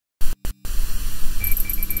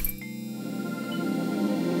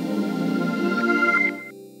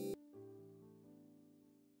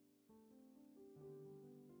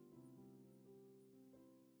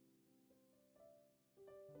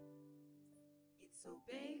It's so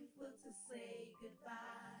painful to say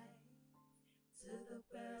goodbye to the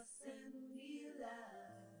person we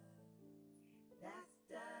love. That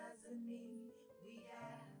doesn't mean we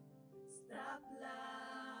have stopped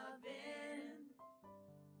loving.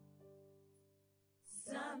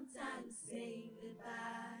 Sometimes saying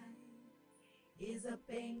goodbye is a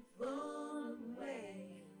painful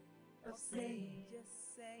way of saying,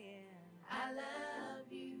 just saying, I love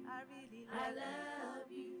you, I really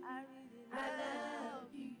love you, I really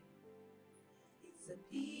love you. It's a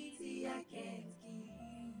pity I can't keep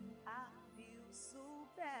you. I feel so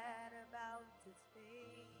bad about it,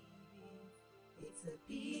 baby. It's a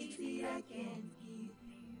pity I can't keep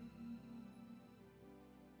you.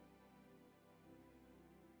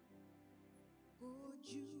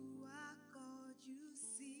 Ojú akọjú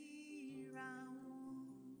síra wọn,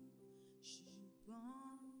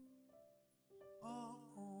 ṣùgbọ́n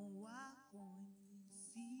ọkàn wa kọ̀yìn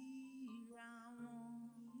síra wọn.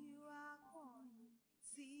 Ìwà kọ̀yìn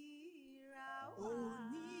síra wa.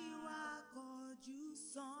 Oníwà kọjú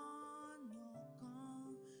sọ́nà kan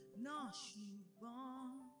náà, ṣùgbọ́n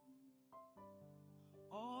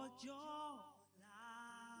ọjọ́ ọ̀la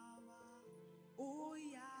wa ó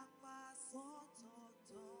yapa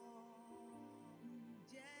sọ́tọ̀ọ̀tọ̀.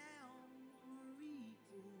 Ǹjẹ́ ọmọ rí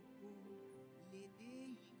ìkòkò lédè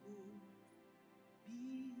Ìgbò bí?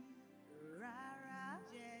 Rárá.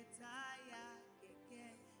 Ǹjẹ́ táyà kẹ̀kẹ́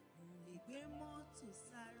lè gbé mọ́tò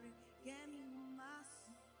sáré? Kẹ́mi má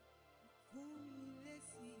sùn fún mi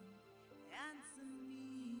lésì. Answer me,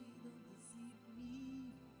 don't deceive me.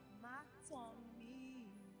 Má tàn mí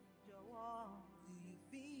jọ̀wọ́. Do you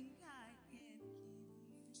think I can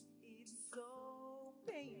keep you? It's so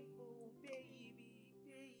painful, baby,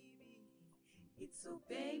 baby. It's so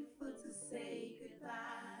painful to say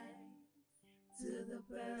goodbye to the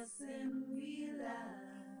person we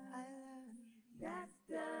love. I love you. That's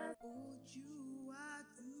the Ojú wa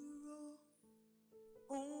dúró,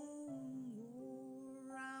 ohùn ò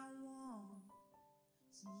ra wọn,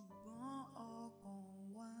 ṣùgbọ́n ọkàn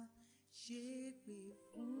wa ṣépè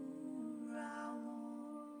fúnra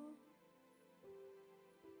wọn.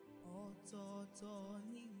 Ọ̀tọ̀ọ̀tọ̀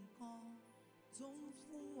ní nǹkan tó ń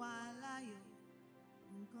fún wa láyọ̀,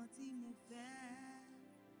 nǹkan tí mo fẹ́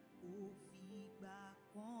kò fìgbà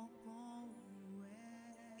kankan wù ẹ́.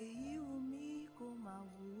 Èyí wù mí kó máa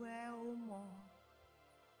wù ẹ́ ó mọ̀.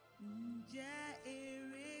 Ǹjẹ́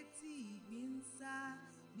eré tí ìgbín ń sá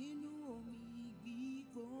nínú omi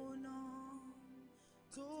gbígbóná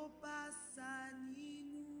tó bá sá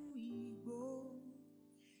nínú igbó,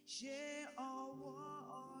 ṣé ọwọ́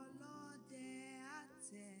ọlọ́dẹ á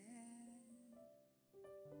tẹ̀?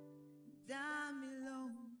 Dá mi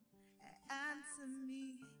lóhùn, answer me,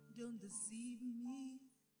 don't deceive me.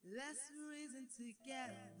 Let's reason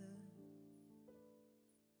together.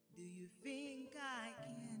 Do you think I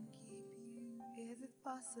can keep you? Is it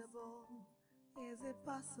possible? Is it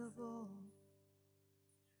possible?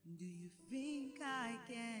 Do you think I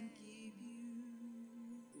can keep you?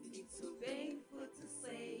 It's so painful to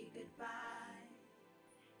say goodbye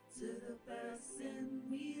to the person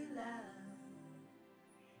we love.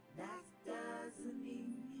 That doesn't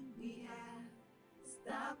mean we have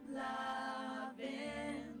stopped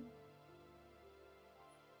loving.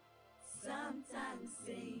 Sometimes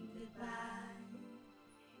saying goodbye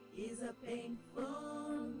is a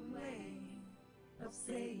painful way of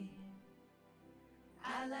saying,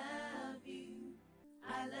 I love you,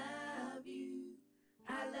 I love you,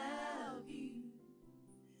 I love you.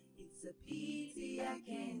 It's a pity I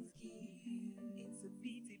can't keep you. It's a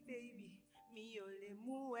pity, baby, mi ò lè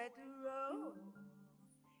mú ẹ dúró.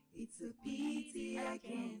 It's a pity I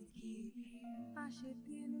can't keep you. Má ṣe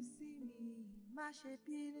bínú sí mi, má ṣe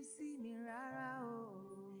bínú sí mi rárá o.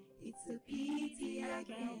 It's a pity I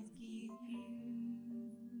can't keep you.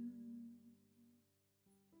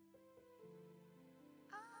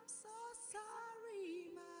 I'm so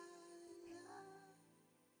sorry, my love.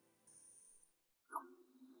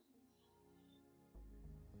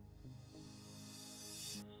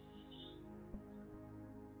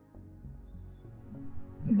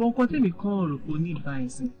 But what we call or need buying,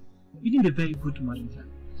 you need a very good manager.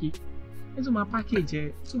 Okay? It's my package,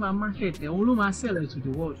 it's my market, all of my sell it to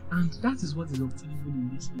the world, and that is what is obtainable in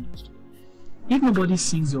this industry. If nobody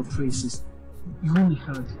sings your praises, you only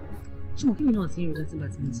heard. So, you know, saying that's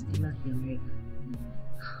about in America.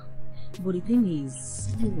 But the thing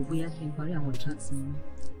is, we are can carry our tracks in.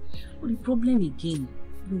 But the problem again,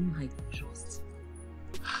 no, I trust.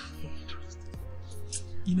 Trust.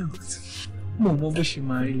 You know what? I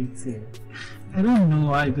don't know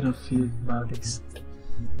how I'm gonna feel about this.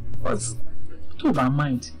 But to my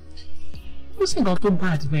mind, You think I'm too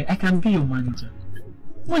bad, man? I can be your manager.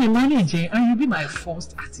 When you manage and you'll be my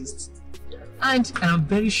first artist. And I'm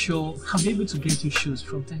very sure I'll be able to get you shows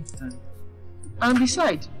from time to time. And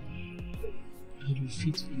besides, you'll be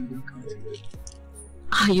fit for your work out.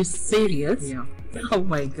 Are you serious? Yeah. Oh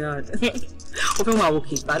my God.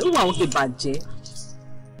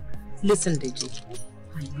 Listen, Deji.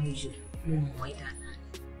 I know you. You know my dad.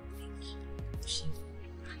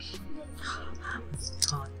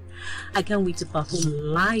 I can't wait to perform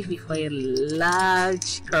live before a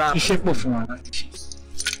large crowd.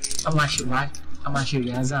 I'm actually right. I'm actually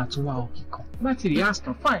rehearsal to OKUNKUN. But the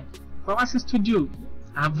answer fine. From our studio,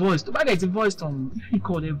 our voice. To buy the voice on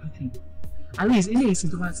record everything. At least any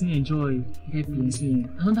situation to enjoy happy.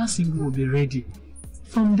 Another single will be ready.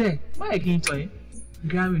 From there, why again to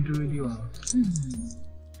grab into radio?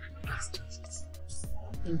 That's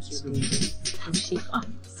just it. Thank you. Oh,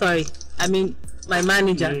 sorry. I mean, my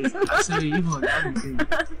manager. Sorry, Yvonne.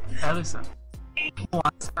 Hello, sir. Oh,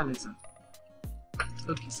 hello, sir.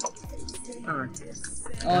 Okay.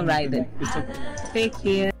 All right then. Take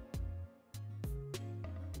care.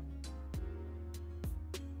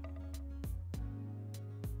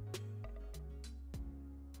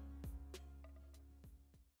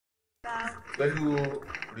 Pẹ̀lú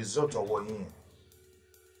result ọwọ́ yín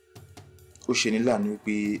ó ṣe ní láàánú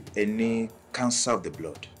pé ẹ ní cancer of the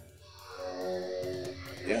blood.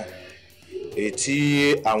 Yeah. Èyí tí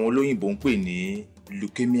àwọn olóyìnbó ń pè ní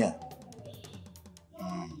leukemia.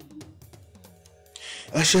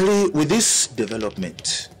 Actually, with this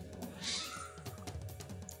development,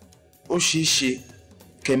 ó ṣeé ṣe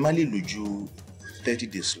kẹ́ má lè lò ju 30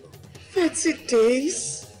 days lọ. 30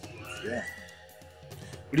 days? Yeah.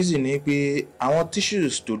 Reason ni pé àwọn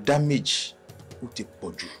tissues to damage ó ti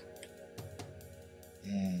pọ̀ jù.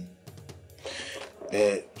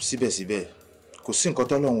 Síbẹ̀síbẹ̀ kò sí nǹkan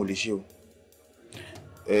t'Ọlọ́run ò lè ṣe o.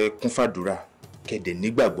 Kún fàdúrà kẹ́dẹ̀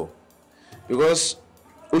nígbàgbọ́ because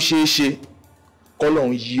ó ṣeé ṣe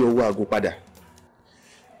k'Ọlọ́run yí ọwọ́ aago padà.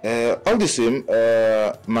 All the same,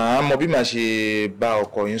 màá mọ bí màá ṣe bá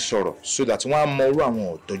ọkọ yín sọ̀rọ̀ so that wọ́n á mọ irú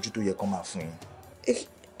àwọn ìtọ́jú tó yẹ kó máa fún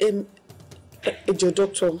yín. Ẹjọ́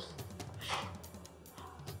doctor,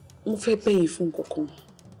 mo fẹ́ bẹ̀yìn fún kankan.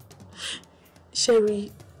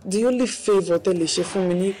 Sherry, the only favor tẹ́ lè ṣe fún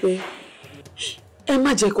mi ni pé ẹ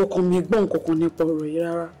má jẹ́ kọ́kàn mi gbọ́ nǹkan nípa ọ̀rọ̀ yìí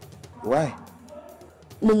rárá. Why?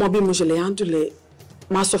 Mo mọ bí mo ṣe lè handle ẹ̀.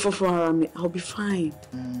 Máa sọ fún ara mi, I'll be fine.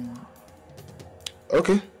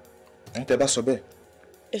 Okay. Tẹ́ bá sọ bẹ́ẹ̀.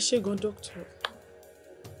 Ẹ ṣé gan doctor.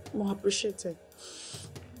 Mo appreciate it.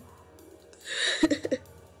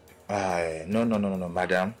 No,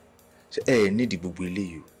 madam. Need gbogbo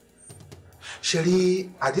eléyìí. Sherry,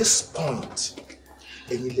 at this point,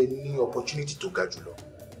 ẹ̀yin lè ní opportunity tó ga jùlọ.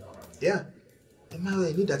 Yeah. Ẹ má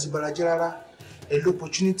ní dàtí barajẹ́ rárá. Ẹ lò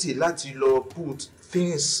opportunity láti lọ put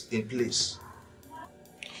things in place.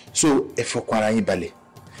 So, ẹ fọkàn ara yín balẹ̀.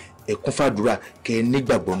 Ẹ kún fàdúrà kẹ́ ẹ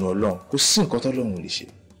nígbàgbọ́ nínú Ọlọ́run. Kò sí nǹkan t'Ọlọ́run lè ṣe.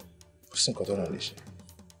 Kò sí nǹkan t'Ọlọ́run lè ṣe.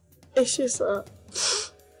 Ẹ ṣé sir.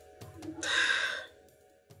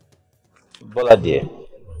 Bọ́lá díẹ̀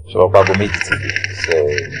ṣọwọ́ pàgọ́ méjì ti so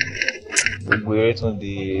gbogbo eré tún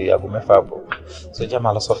di aago 6:00 so jẹ́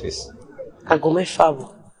máa lọ sọ́fíìsì. Aago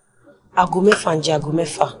 6:00 aago 6 ń jẹ́ aago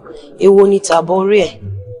 6 èwo ni tàbọ̀ orí ẹ̀.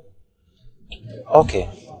 Okay,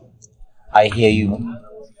 I hear you,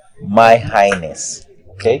 my highness.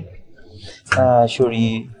 Okay,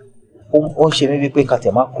 sori ó ń ṣe mí bíi pé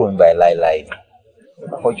kàtẹ́ má kúrò nígbà láìláì ni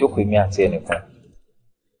ọjọ́ pé mi àti ẹnìkan.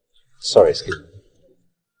 Sorry, excuse me.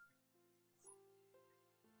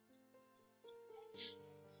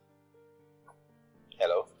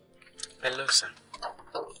 Hello. Hello, sir.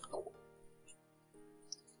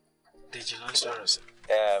 Deji ló ń sọ̀rọ̀, sir.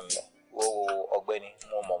 Wo ọ̀gbẹ́ni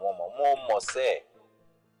mo mọ̀ sẹ́.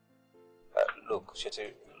 Look, ṣe ti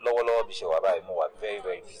lọ́wọ́lọ́wọ́ bí ṣe wà báyìí mo wà very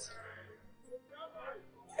very busy.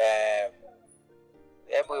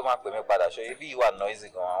 Ẹ bóyá máa pè mí padà ṣe ibi ìwà noisy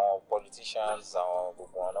gan àwọn politicians àwọn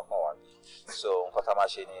gbogbo wọn náà kàn wá. So nǹkan tá a máa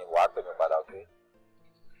ṣe ni wàá pè mí padà, okay?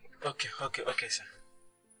 Okay, sir.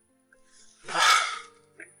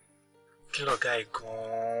 Kí lọ̀gá ẹ̀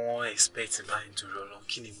gan-an expect báyìí dúró Ọlọ́run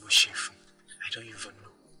kí ni mo ṣe fún? I don't even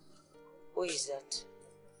know. Who is that?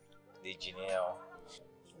 Deji ni ẹ o.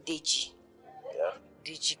 Deji. Yeah.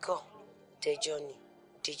 Deji kọ́. Dejo ni.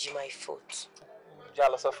 Deji my fault.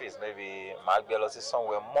 Jealous office, maybe my girl is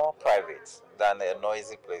somewhere more private than a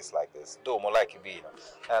noisy place like this. Though more like it be.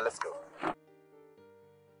 Let's go.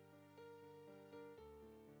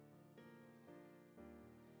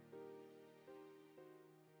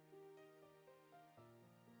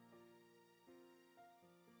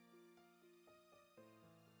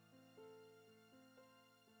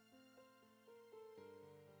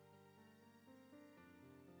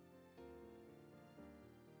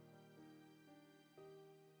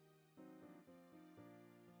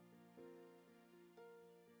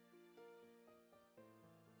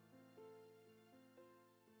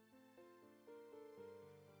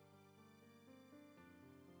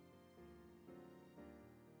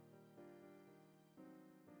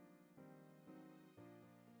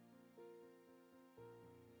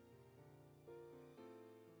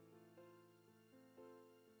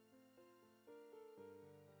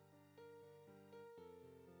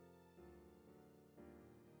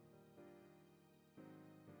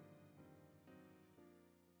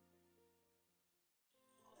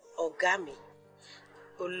 ọ̀gá mi,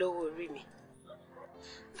 olówó orí mi.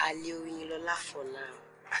 Àlè oyin lọ́lá for now.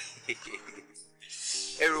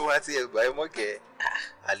 Ẹrù wa ti ẹgbà ẹ mọ́kẹ́.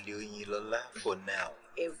 Àlè oyin lọ́lá for now.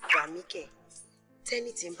 Ẹ̀gbà mi kẹ̀,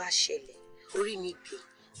 tẹ́ni tí ń bá ṣẹlẹ̀, orí mi gbé,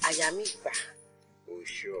 àyà mi gbà. Ó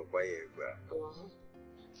ṣe ọ̀pá yẹn gbà.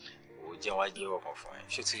 Ó jẹ́ wá jẹ́ ọkàn fún ẹ.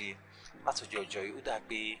 Ṣé ti rí látọjọ́ ọjọ́ yìí ó dà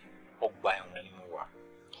pé ọgbà ẹ̀wọ̀n ni mo wà.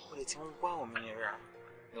 Mo lè ti ń wá òmìnira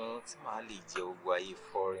tí màá lè jẹ gbogbo ayé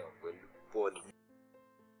fọ́ọ̀rìn pẹ̀lú bọ́ọ̀lù.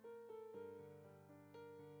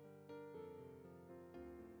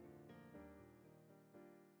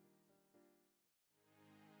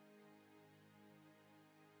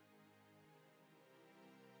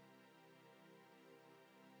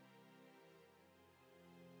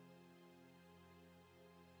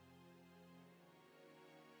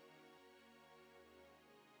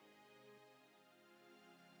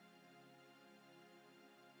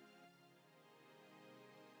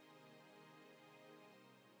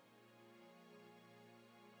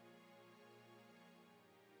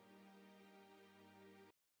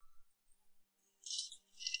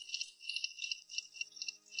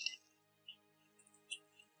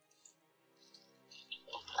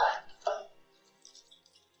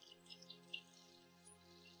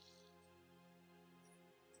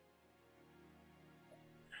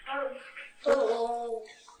 Oh,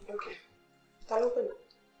 okay. Can open it?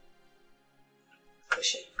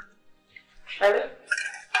 Push it. Hello?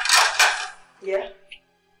 Yeah?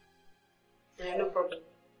 Yeah, no problem.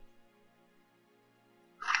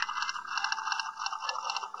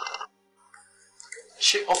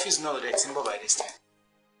 She office now that it's in by this time.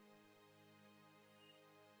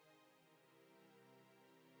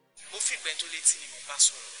 Mo fi gbento létí ni mo bá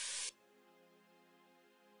sọ̀rọ̀.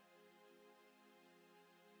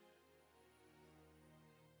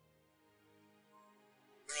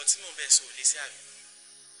 Ọ̀rọ̀ tí mo bẹ̀ sọ lé sí àbí.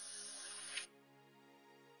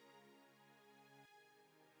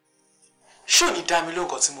 Ṣé ò ní dá mi lóhùn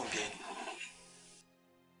nǹkan tí mo bi ẹ́ ni?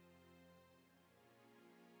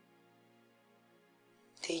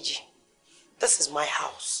 Deji, this is my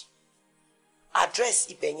house. Address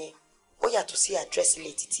ibẹ̀ yẹn ó yàtọ̀ sí address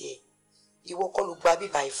ilé títí ẹ̀. Ìwọ kọ́ ló gba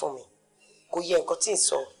bíbá yìí fún mi. Kò yẹ nǹkan tí ń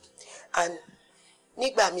sọ. And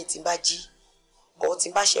nígbà míì tí n bá jí or tí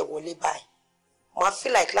n bá ṣẹ̀ wọlé báyìí, mo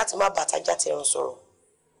feel like láti má bàtà jàtẹ̀rùn sọ̀rọ̀.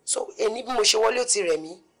 So ẹni bí mo ṣe wọlé ó ti rẹ̀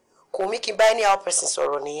mí. Kò mí kí n bá any other person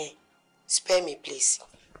sọ̀rọ̀ nìyẹn. Spare me, please.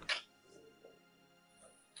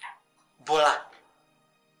 Bọ́lá.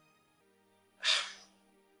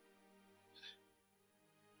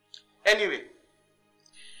 Anyway,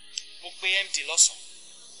 mo pe MD lọ́sàn-án,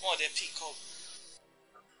 wọ́n ò dẹ̀ pick up.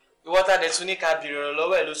 Ìwọ tá dẹ̀ tún ní ká bèrè ọ̀rọ̀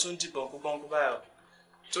lọ́wọ́ ẹ̀ ló tún dìbọn kúbọ́nkú báyọ̀.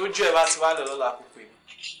 Tójú ẹ̀ bá ti wá lọ lọ́la àkókò yìí.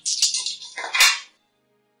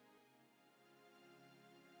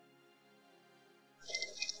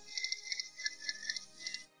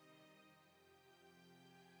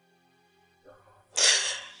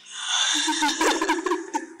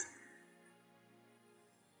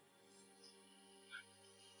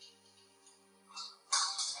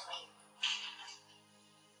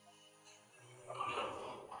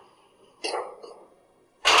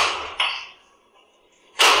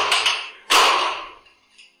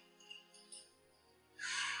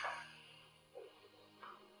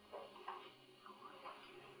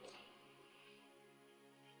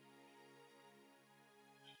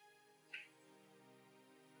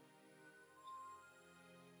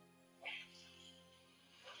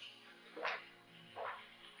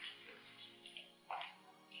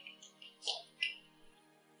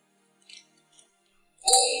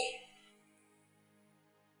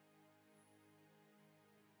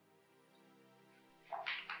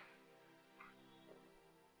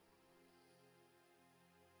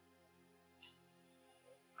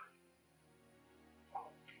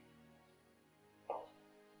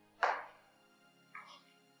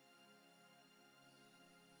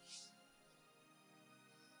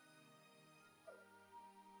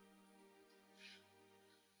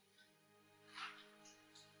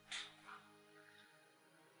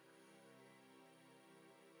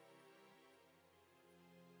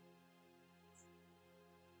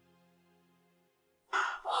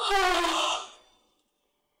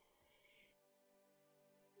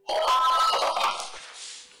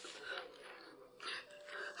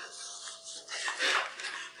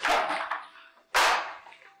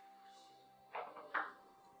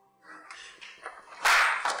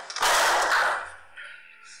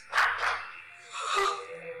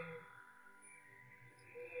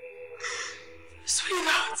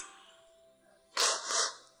 Sweetheart.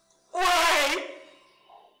 Why?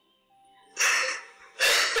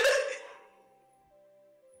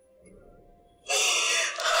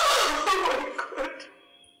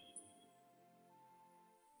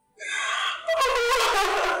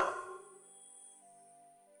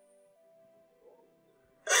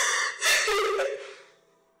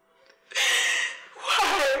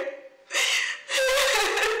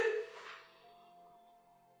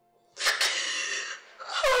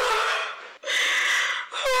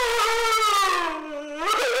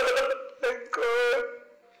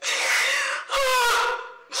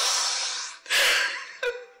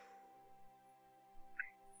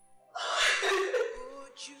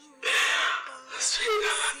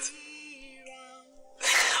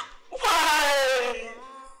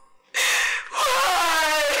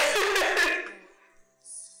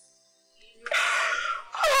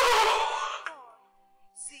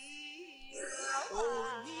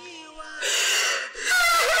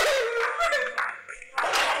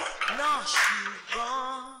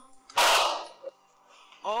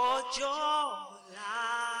 ọjọ́ ọ̀la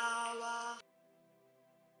wa.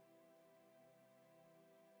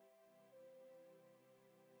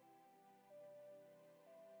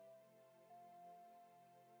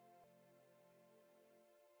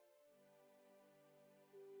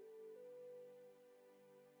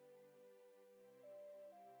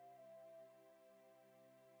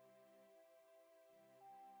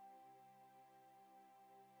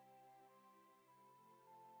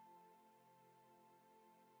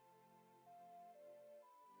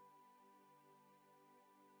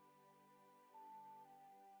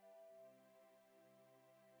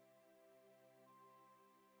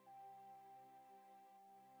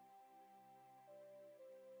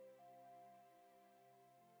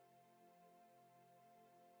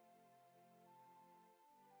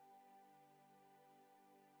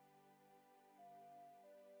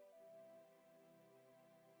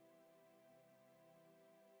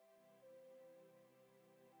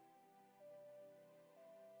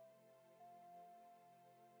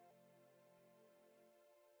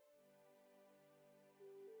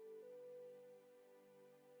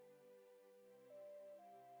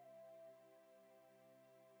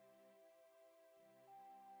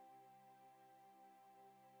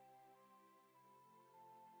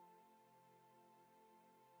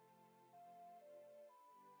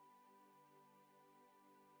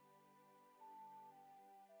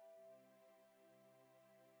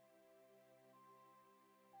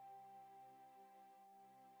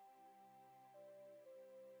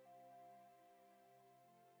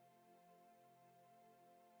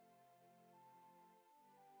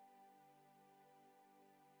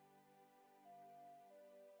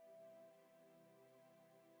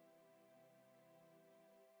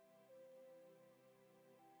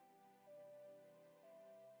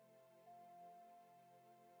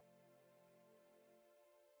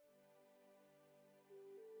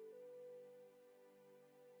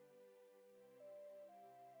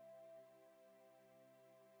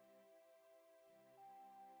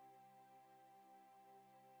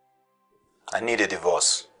 I need a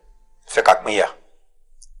divorce. Fekakmiya.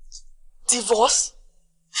 Divorce?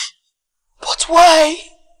 But why?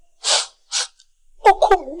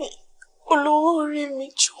 Ọkọ mi, olówó orí mi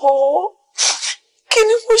jọ̀ọ́. Kí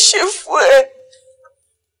ni mo ṣe fún ẹ?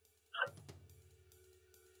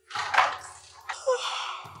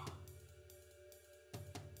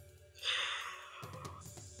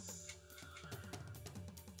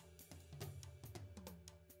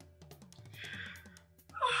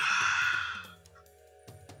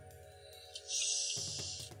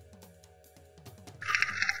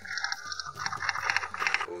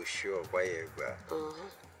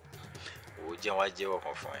 Ó jẹ́ wá jẹ́wọ́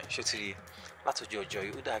kan fún ẹ. Ṣó ti rí látọjọ́ ọjọ́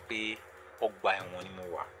yìí ó dà pé ọgbà ẹ̀wọ̀n ni mo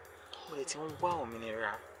wà. Mo lè ti ń wá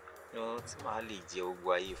òmìnira tí màá lè jẹ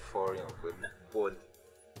ogun ayé fọ́rin pẹ̀lú bọ́ọ̀lù.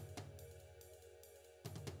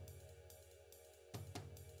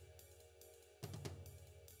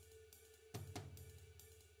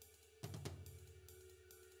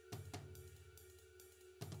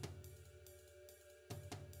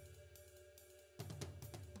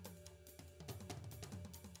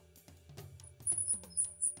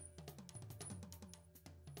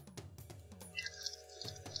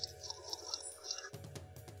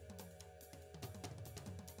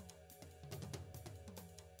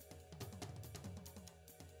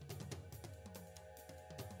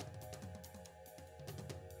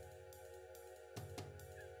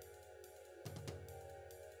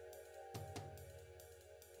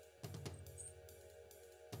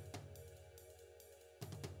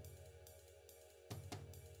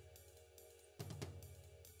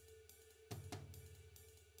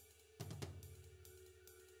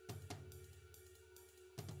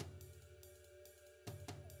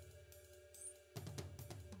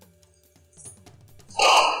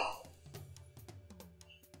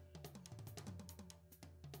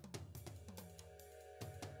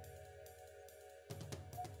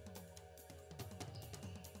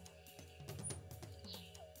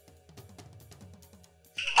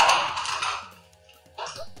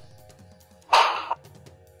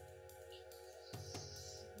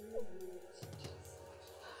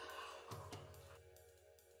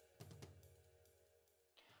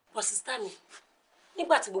 But sister mi,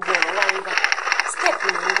 nígbà tí gbogbo ọ̀rọ̀ wá rí bá, step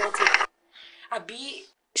ni mo ń rántí. Àbí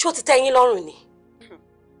ṣó ti tẹ́ yín lọ́rùn ni?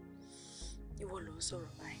 Ìwọ ló ń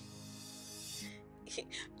sọ̀rọ̀ báyìí.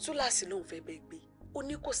 Túláàsì ló ń fẹ́ bẹ́ẹ̀ gbé. Ó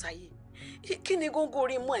ní kò sáyé. Kí ni góńgó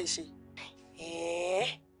orí mú ẹ̀ ṣe?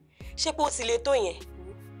 Ṣé pé ó ti le tó yẹn?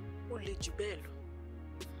 Ó le jù bẹ́ẹ̀ lọ.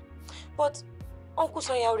 But Uncle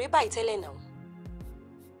Sonya ò rí báyìí tẹ́lẹ̀ náà.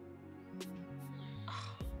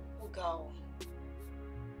 Ó ga ọ́.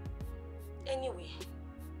 Anyway,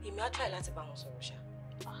 èmi á try láti bá wọn sọ̀rọ̀ ṣá.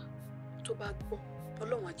 Tó bá gbọ́,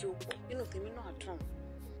 Ọlọ́run á jẹ́ ó gbọ́. Nínú tèmi náà á dùn.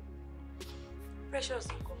 Precious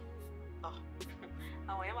nǹkan.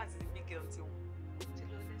 Àwọn èèyàn máa ti di big girl tí wọn. Ti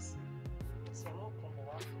lọ lẹ́sìn. Ṣẹ̀mú kan bọ̀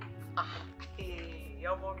wá fún.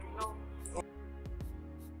 Ọmọ mi náà.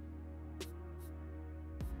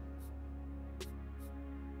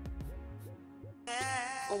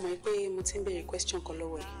 Ó mọ̀ pé mo ti ń béèrè question kan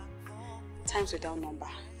lọ́wọ́ ẹ̀. Times without number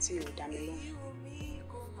tí o dá mi lóhùn.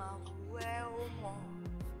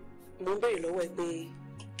 Mo ń béèrè lọ́wọ́ ẹ pé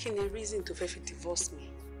kí ni reason tó fẹ́ fi divorce mi?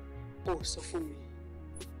 O sọ fún mi.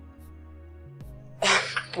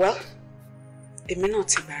 Well, èmi náà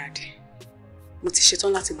ti gbáradì. Mo ti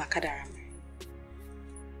ṣetán láti gba kádàrá mi.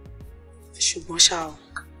 Ṣùgbọ́n ṣá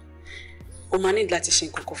o máa ní láti ṣe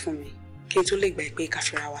nǹkan kan fún mi kí n tó lè gbà pé ká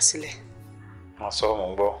fira wa sílẹ̀. Má sọ mò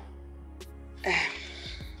ń gbọ́.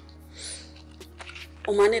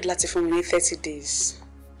 O máa ní láti fún mi ní 30 days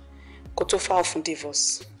kó tó file fún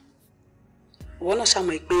divorce. Ìwọ náà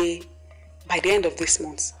ṣàmọ̀ pé by the end of this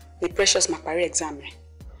month ni Precious máa parí exam rẹ̀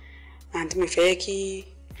and mi fẹ́ kí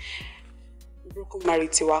broken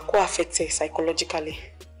marriage tiwa kó affect her psychologically.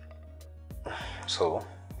 So,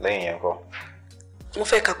 lẹ́yìn yẹn kọ́. Mo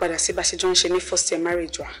fẹ́ ká padà sí bá ṣe jọ ń ṣe ní first year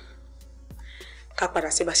marriage wa. Ká padà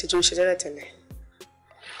sí bá ṣe jọ ń ṣe tẹ́lẹ̀tẹ́lẹ̀.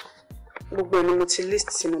 Gbogbo ẹni mo ti list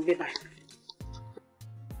sínú bíbá.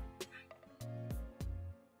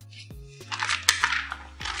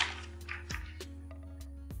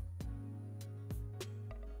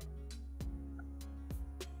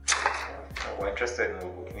 We're interested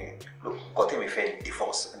in me. Look, got him a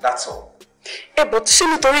divorce, and that's all. But ṣé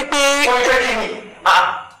nítorí pé.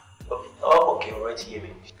 Oh, okay, alright, hear me.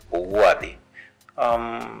 Owó àbí?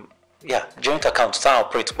 Yeah, joint account, time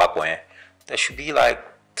operate papọ̀ yẹn. There should be like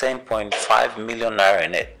 10.5 million naira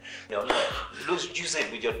in it. Lose use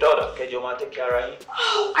it with your daughter. Get your man take care of you.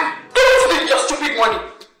 I don't need your stupid money.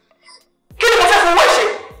 Kí ni mo fẹ́ fún owó ṣe?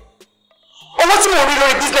 Owó tí mo rí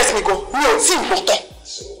lórí business mi gan, mi ò tí ì mọ̀ tán.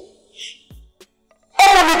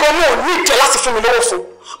 Ọmọ mi gan mi ò ní ìjẹ́ láti fún mi lówó fún.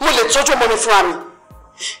 Mo lè tọ́jú ọmọ mi fúnra mi.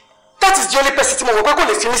 That is the only person tí mo mọ̀ pé kò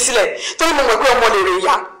lè fi mí sílẹ̀ torí mo mọ̀ pé ọmọ lè rè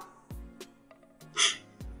ìyá.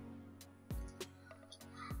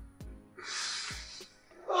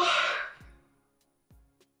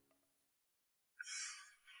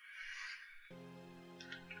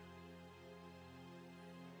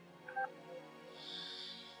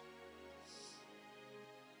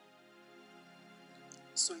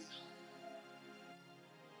 Sonia,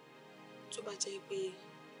 tó bá jẹ́ pé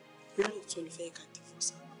lóòótọ́ ló fẹ́ ká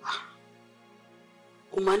divorce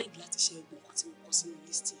o máa ní láti ṣe gbogbo nǹkan tí mo kọ sínú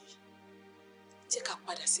list yìí. Jẹ́ ká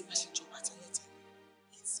padà sí bá ṣe jọba tẹ́lẹ̀tẹ́lẹ̀.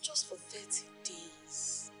 It's just for 30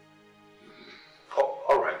 days. Oh,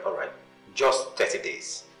 all right. Just 30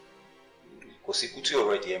 days. Kò sí kú tí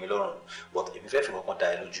already èmi lọ́rùn, but èmi fẹ́ fi kankan dá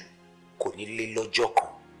ẹ lójú. Kò ní lé lọ́jọ́ kan.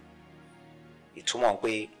 Ìtumọ̀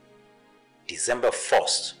pé December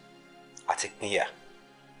 1st àti pínyà.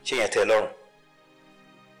 Ṣé yẹn tẹ́ ẹ lọ́rùn?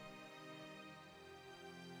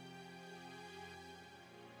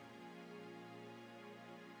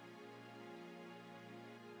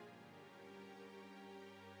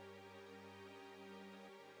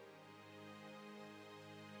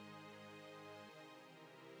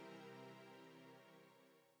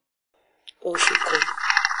 Oṣù kan.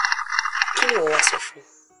 Kí ni wọ́n wá sọ fún?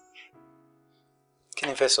 Kí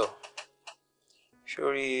ni fẹ́ sọ?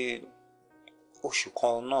 Sórí oṣù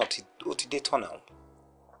kan náà ó ti dé tán náà.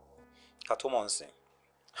 Ká tó mọ̀ ń sìn,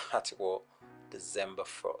 àti wọ December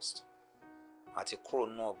 1st. Àti kúrò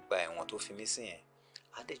náà gba ẹ̀wọ̀n tó fi mí sí yẹn.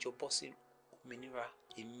 Adéjọ bọ́ sí òmìnira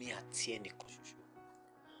èmi àti ẹnìkan ṣoṣo.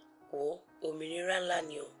 Wo òmìnira ńlá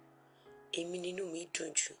ni o. Èmi nínú mi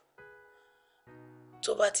dùn jù.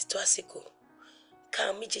 Tó bá ti tó àsìkò, ká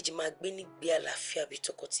méjèèjì máa gbé nígbé àlàáfíà bí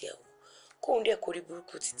tọkọtìyàwó. Kóun dẹ̀ kórí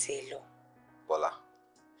burúkú ti tiẹ̀ lọ. Bọ́lá,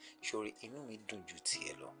 sórí inú mi dùn ju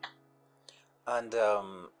tiẹ̀ lọ. And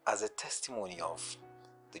as a testimony of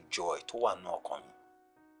the joy tó wà ní ọkàn mi,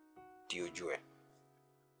 di ojú ẹ.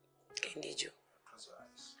 Kẹ́ndéjò.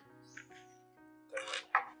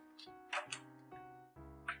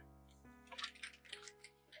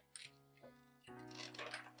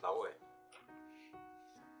 Láwọ̀ ẹ̀.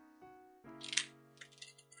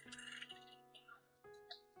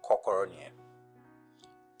 Kọ́kọ́rọ́ nìyẹn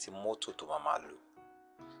tí mọ́tò tó máa lò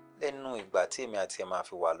lẹ́nu ìgbà tí èmi àti ẹ máa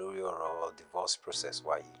fi wà lórí ọ̀rọ̀ divorce process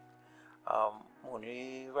wa yìí. Mo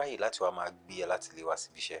ní ráyè láti wá máa gbé ẹ láti lè wá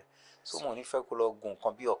síbi iṣẹ́, so mo ní fẹ́ kó lọ gun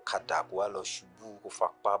nǹkan bí ọ̀kadà kó wá lọ ṣubú kó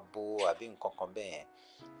fapá bó àbí nǹkan kan bẹ́ẹ̀ yẹn.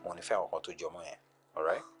 Mo ní fẹ́ àwọn kan tó jọmọ́ yẹn,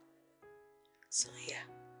 alright? Sonia,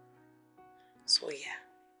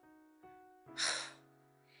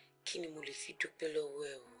 kí ni mo lè fi dúpẹ́ lọ́wọ́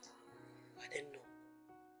ẹ o? I don't know.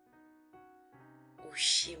 Ó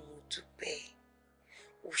ṣé mo dúpẹ́.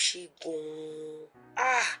 Ó ṣé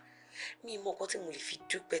gan-an. Mi mọ nǹkan tí mo lè fi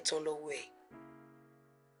dúpẹ́ tán lọ́wọ́ ẹ.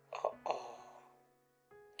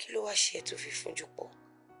 Kí ló wá ṣe ẹ́ tó fi fúnjú pọ̀?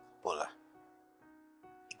 Bọ́lá,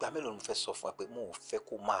 ìgbà mélòó ni mo fẹ́ sọ fún ẹ pé mo ò fẹ́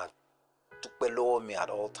kó máa dúpẹ́ lọ́wọ́ mi at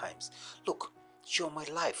all times. Look, you're my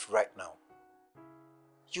life right now.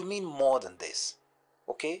 You mean more than this,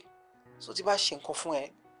 okay? So tí bá ṣe nǹkan fún ẹ,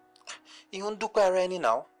 ìyẹn ń dúpẹ́ ara ẹni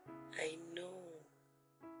now. I know.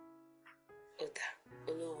 Ọ̀dà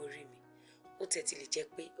olówó orí mi, ó tẹ̀tí lè jẹ́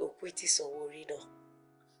pé òkú ètí sanwó orí náà.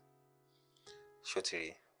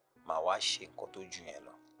 Ṣòtìrì, màá wá ṣe nǹkan tó jù yẹn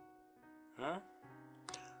lọ.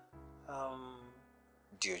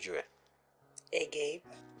 Di ojú ẹ. Again?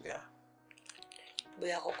 Yeah.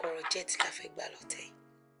 Bóyá kọ́kọ́rọ́ jẹ́ẹ̀tì la fẹ́ gbà lọ́tẹ̀.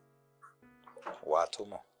 Wàá tó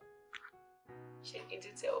mọ̀. Ṣé kí n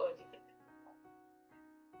ti tẹ́wọ́ ni?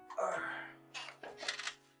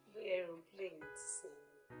 Bóyá aeroplane ti ṣe.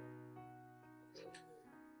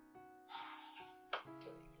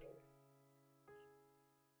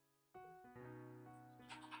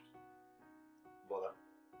 Bọ́lá.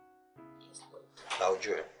 La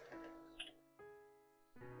ojú ẹ.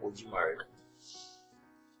 Would you marry me?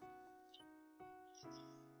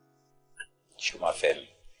 Ṣé o máa fẹ́ mi?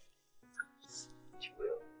 You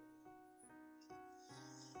will.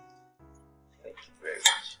 Thank you very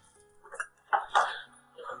much.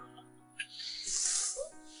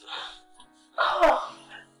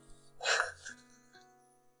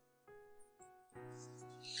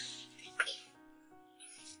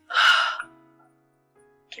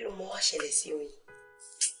 Kí ló mọ wá ṣẹlẹ̀ sí oyin?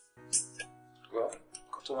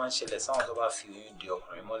 Tó máa ń ṣẹlẹ̀ sáwọn tó bá fi oyún di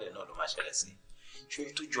ọkùnrin mọ́lẹ̀ náà ló máa ṣẹlẹ̀ sí. Ṣé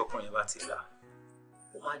tó ju ọkùnrin bá ti là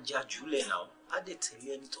ó máa já jùlẹ̀ náà á dẹ̀ tẹ̀lé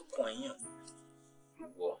ẹni tó kàn èèyàn.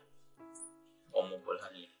 Ìwọ ọmọ Bọ́lá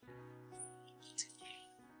ni.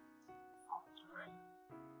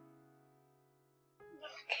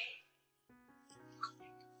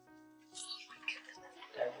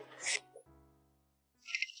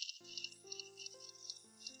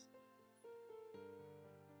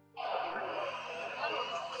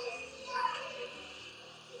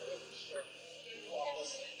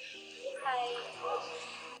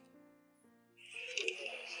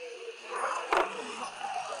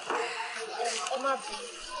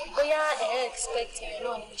 Expecting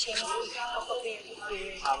no change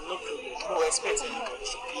I'm not no expecting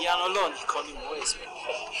ìyanu Ọlọ́run nìkan ni mo expect.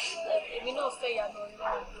 Èmi náà fẹ́ ìyanu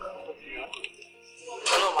Ọlọ́run.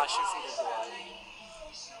 Ọlọ́run máa ṣe fún gbogbo wa.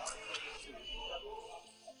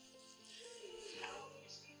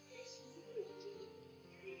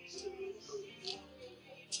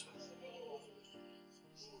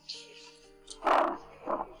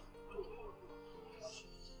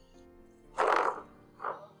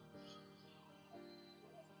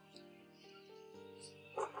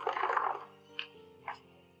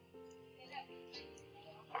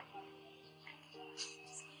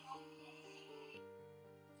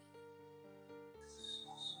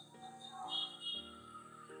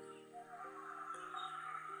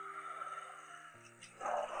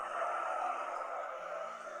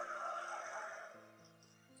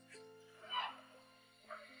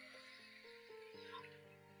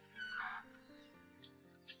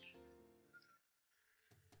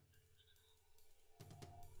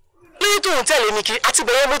 Don't tell me kiri àti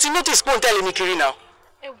bẹ̀rẹ̀ mo ti notice pé ó ń tẹ̀lé mi kiri now.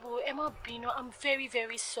 Ẹ wo, ẹ má bínú, I'm very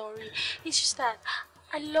very sorry. It's just that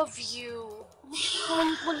I love you.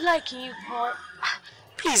 Mo like you gan.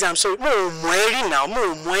 Please, I'm sorry. Mo mọ̀ ẹ́ rí now, mo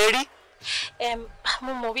mọ̀ ẹ́ rí.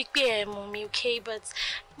 Mo mọ̀ wípé ẹ mọ̀ mi, okay, but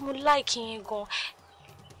mo like you gan.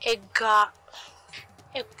 Ẹ ga,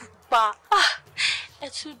 ẹ pupa, ẹ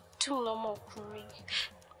tún dùn lọ́mọkùnrin.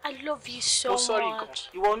 I love you so much. Mo sorry gan.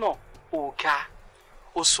 Ìwọ náà ò ga,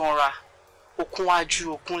 ó sanra. Okun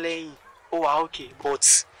wájú, okun lẹ́yìn. Ó wà okay, but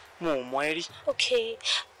mo mọ̀ ẹ́ rí. Okay,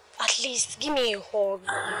 at least give me a hug.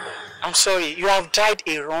 I'm sorry, you have dialed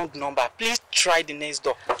a wrong number. Please try the next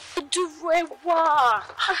door. Durewa.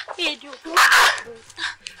 Kí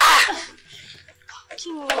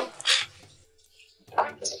ni?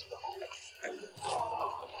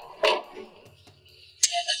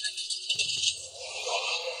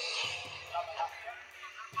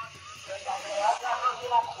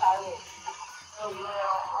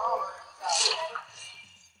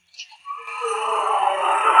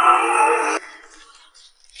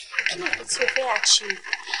 Tí o fẹ́ achieve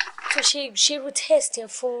tó ṣe test yẹn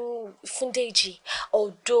fún Deji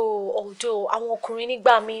although àwọn ọkùnrin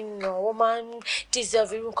nígbà míì náà wọ́n máa ń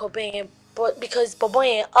deserve irú nǹkan bẹ́ẹ̀ yẹn but because bọ̀bọ́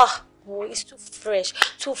yẹn well, it's too fresh,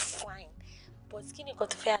 too fine, but kí ni nǹkan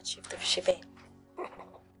tó fẹ́ achieve tó fi ṣe bẹ́ẹ̀?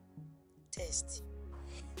 Test.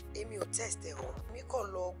 Èmi ò test ẹ̀ o. Mi kàn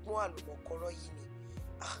lọ gbọ́n àlùmọ̀kọ́rọ́ yìí ni.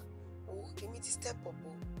 Èmi ti step up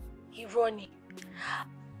o. Irọ́ ni.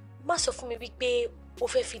 Má sọ fún mi wípé o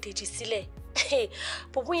fẹ́ fi Dèjì sílẹ̀.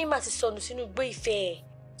 Bọ̀bọ́ yín máa ti sọnù sínú igbó ìfẹ́ ẹ̀.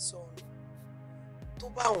 Sọnù. Tó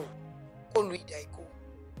bá wùn, kó lu ìdà ìkó.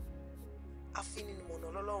 Afinimọ̀nà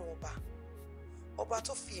lọ́lọ́run ọba. Ọba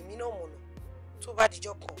tó fi èmi náà mọ̀nà. Tó bá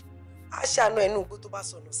dijọ́ kan, á ṣàánú ẹnu igbó tó bá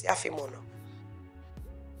sọnù sí àfimọ̀nà.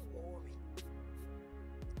 Owó mi.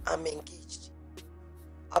 I'm engaged.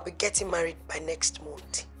 I'll be getting married by next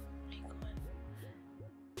month.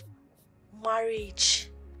 Marriage.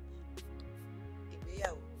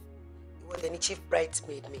 Ìgbéyàwó. Ìwọ lẹni chief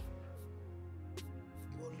bridesmaid mi.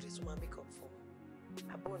 Ìwọ ló dé tún máa make up fún mi.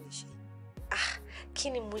 Àbọ̀ ní ṣe. Kí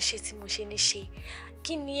ni mo ṣe tí mo ṣe ní ṣe?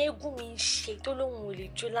 Kí ni eégún mi ń ṣe tó lóhùn ò lè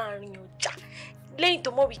jó láàrin ọjà? Lẹ́yìn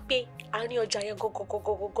tó mọ̀ wípé àárín ọjà yẹn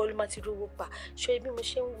gọ́gọ́gọ́gọ́gọ́ ló máa ti rówó pa. Ṣé bí mo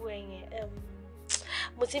ṣe ń wo ẹ̀yẹn?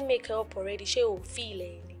 Mo ti make up already. Ṣé o feel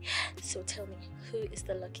ẹ̀ ni? So tell me, who is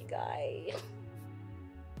the lucky guy?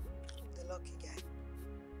 The lucky guy.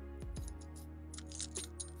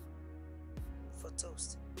 For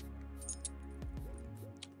toast.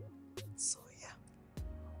 Soya.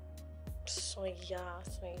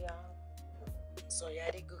 Soya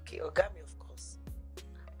Adegoke, ọ̀gá mi of course.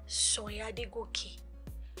 Soya Adegoke.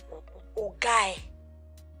 Ọ̀gá ẹ̀.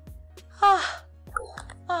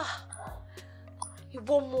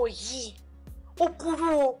 Ìwọ ọmọ yìí, ó burú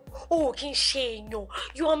o, ó kì í ṣe èèyàn,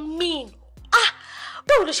 you are mean.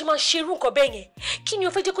 Báwo ló ṣe máa ṣe irú nǹkan bẹ́ẹ̀ yẹn? Kí ni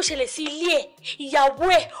o fẹ́ jẹ́ kó ṣẹlẹ̀ sí ilé ẹ̀, ìyàwó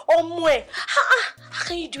ẹ̀, ọmọ ẹ̀? How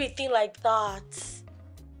can you do a thing like that?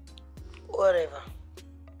 Whatever.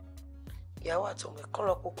 Ìyàwó àtọmọ ẹ̀ kán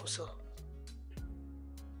lọ pokùn sọ.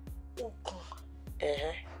 Okùn.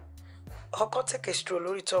 Ọkọ take a stroll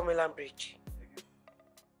lórí Tomiland Bridge.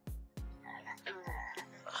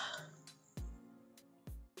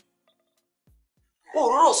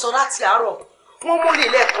 Òróró sọ láti àárọ̀. Wọ́n mú lè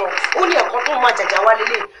lẹ́ẹ̀kan. Ó ní ẹ̀kan tó máa jàjà wá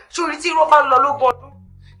lélẹ̀. Sórí tí irọ́ bá ń lọ lógún ọdún.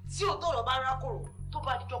 Tí ò tọ̀rọ̀ bá rákòrò tó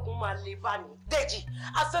bá dijọ́ kó máa lè bá ní. Dèjì,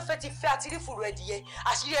 afẹ́fẹ́ ti fẹ́ àti rí fùrù ẹ̀dìyẹ.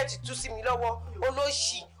 Àṣírí ẹ̀ ti tú sí mi lọ́wọ́.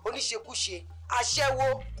 Olóṣì, oníṣekúṣe, aṣẹ́wó.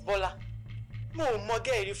 Bọ́lá, mo ò mọ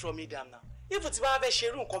gẹ́ẹ̀rí from Idam now. If tí wọ́n fẹ́ ṣe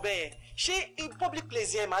irú nǹkan bẹ́ẹ̀ yẹn, ṣé in public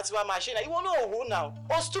place yẹn màá ti wá máa ṣe náà? Ìwọ náà wò náà.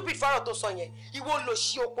 Ó stupid fọ́rọ̀ tó sọ yẹn. Ìwọ lò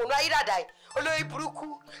ṣí òpònú ayídàdà ẹ̀. Olórí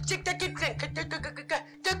burúkú.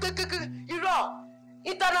 Irọ́.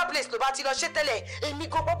 Internal place ló bá ti lọ ṣe tẹ́lẹ̀. Èmi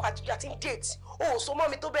gan pọ́pọ́ àti date. O ò so mọ́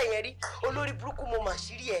mi tó bẹ̀ yẹn rí. Olórí burúkú mo mà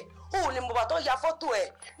ṣírí ẹ̀. O ò lè mọ̀ bàtọ́ ya fọ́tò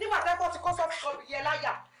ẹ̀. Nígbà tẹ́kọ̀ ti kọ́ sọ́ọ̀tì kọ́bì yẹn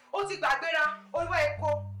láyà. Ó ti gbàgbéra. Owó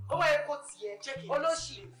epo tiẹ̀.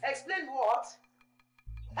 Olóṣì. Explain what?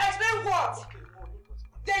 Explain what?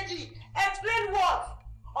 Deji, explain what?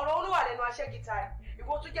 Ọ̀rọ̀ olúwa lẹ́nu aṣẹ́gita ẹ̀.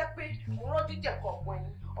 Ìwọ tó jẹ́ pé mo rántí jẹ̀kọ̀ ọ̀pọ̀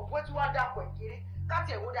ẹni. Ọ̀pọ̀ ẹ̀ tí wàá dàpọ̀ ìkéré.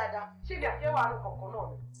 Káàtì ẹ̀wọ́ dáadáa. Ṣé ibi àkẹ́wà àrùn kọ̀ọ̀kan náà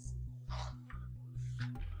ni?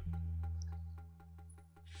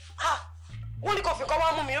 Wọ́n ní kò fi nǹkan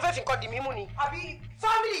wá mú mi, ó fẹ́ fi nǹkan dì mí mú ni. Àbí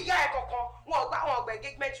fámìlì ìyá ẹ̀ kọ̀ọ̀kan wọn ọgbà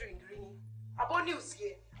engagement ring rí ni. Àbó news yẹ,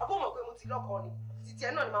 àbó mọ̀ pé mo ti lọ́kọ ni. Títí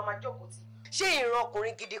ẹ náà ni màá máa jókòó tì. Ṣé ìran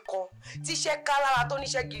ọkùnrin gidi kan tíṣẹ́ ká lára tó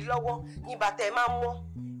níṣẹ́ gidi lọ́wọ́ ní bàtà ẹ̀ máa ń mọ́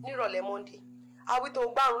nírọ̀lẹ́ Monday? Àwí tó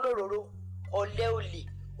ń gbárùn lóróró, ọ̀lẹ olè,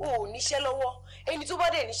 o ò níṣẹ́ lọ́wọ́. Ẹni tó bá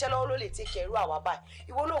dẹ̀ níṣẹ́ lọ́wọ́ ló lè take care àwa báyìí.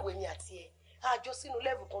 Ìwọ náà wèmi àti ẹ̀. Àjọ sínú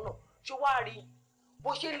level kan náà. Ṣé wàá rí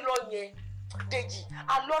bó ṣe ń lọ yẹn? Dèjì,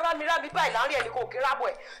 àlọ́ rámirámi báyìí láàrin ẹni kò kí rábọ̀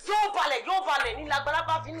ẹ̀. Yóò balẹ̀ ní lágbára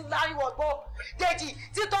bá fi ní láríwọ̀ gbọ́. Dèjì,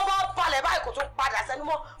 títọ́ bá balẹ̀ báyìí kò tún padà sẹ́nu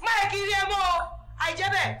mọ́. Má yẹ kí rí ẹ mọ́ o. Àìjẹ́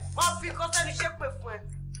bẹ́ẹ̀, wọ́n fi nǹkan sẹ́nu ṣe pè fún ẹ.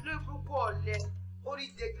 Lórí burúkú ọ̀lẹ, orí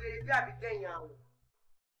dègbèrè bí àbígbẹ̀yìn àwọ̀.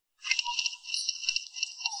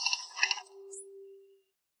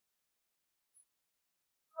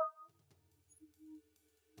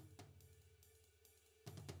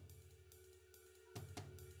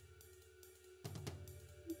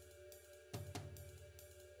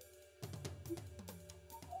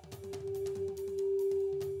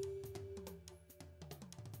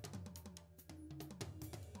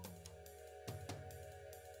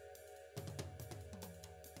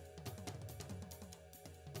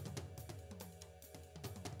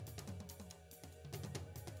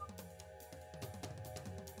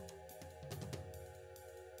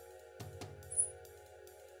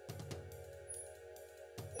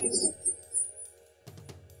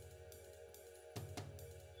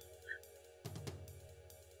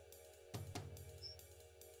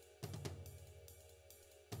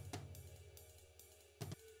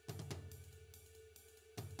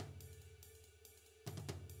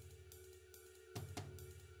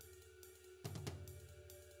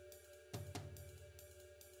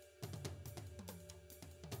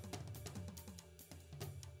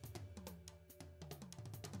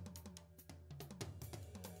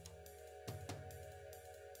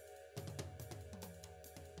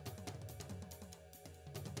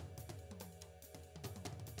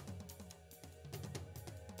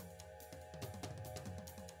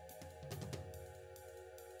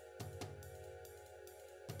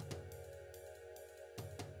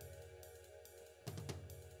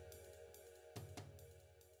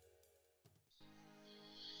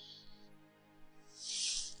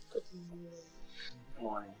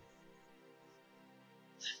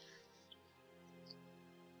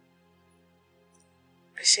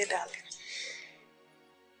 ṣé darling.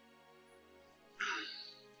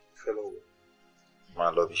 Fellow,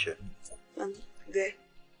 máa lọ bí iṣẹ́. There.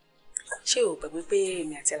 Ṣé o gbàgbé pé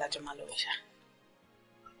èmi àti Ẹlájọ máa lọ ṣá?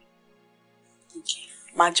 Okay.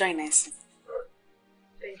 Máa join ẹ sí.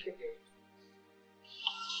 Thank you.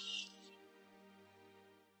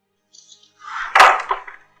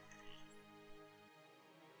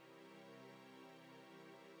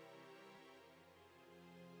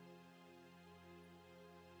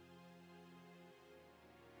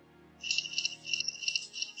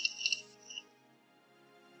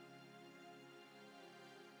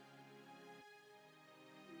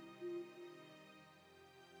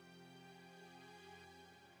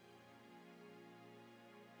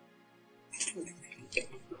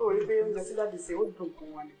 Oh, if you don't see that, they would don't go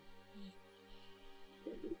on.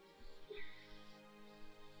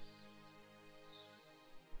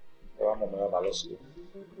 Vamos a ver los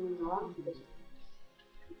dos.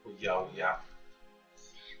 Ya.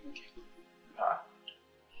 Ah.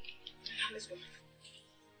 Let's go.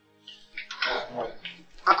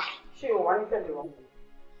 Ṣé o wá ní tẹ̀lé wọn?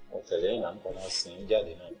 Mo tẹ̀lé ìnáwó kan náà sí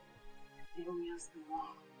jáde náà. Ẹ̀rọ mi á sì wọ́n.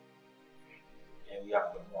 Ẹ̀rọ yà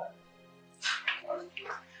pẹ̀lú wọn.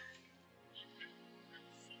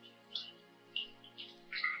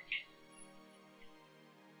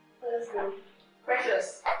 Let's go.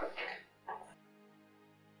 Precious.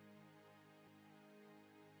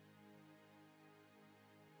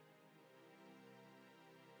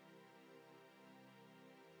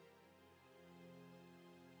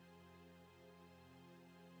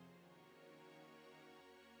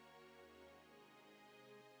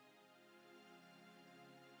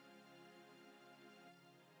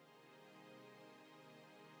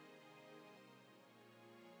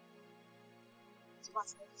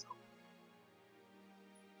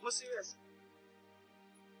 Mo serious.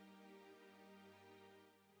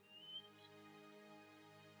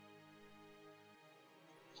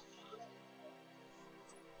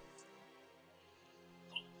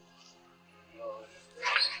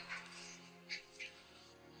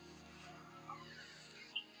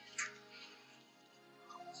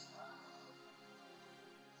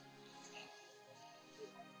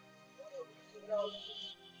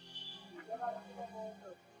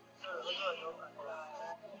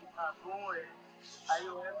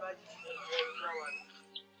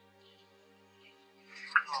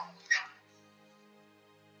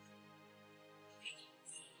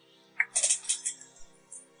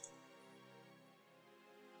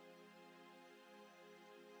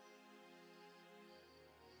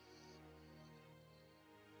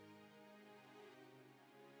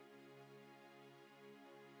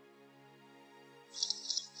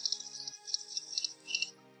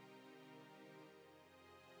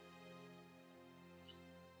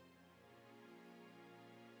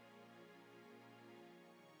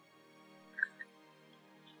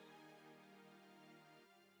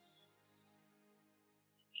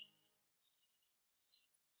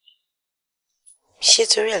 Ṣé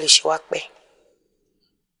torí ẹ̀ ló ṣe wá pẹ́?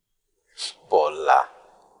 Bọ́lá,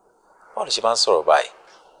 báwo ló ṣe máa ń sọ̀rọ̀ báyìí?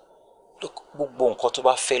 Gbogbo nǹkan tó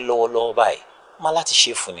bá fẹ́ lọ́wọ́lọ́wọ́ báyìí máa láti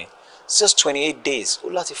ṣe fún ni. It's just 28 days, ó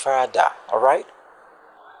láti faradà, alright?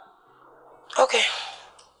 Okay.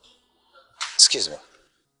 Excuse me.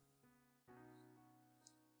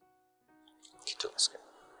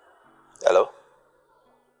 Hello?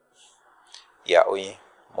 Yeah, Oyin,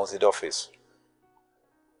 mo ti dé office.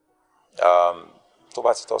 Tó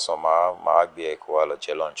bá ti tọ̀sán, máa gbé ẹ kó wá lọ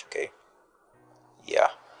jẹ lunch, okay?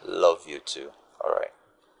 Yeah, love you too, alright.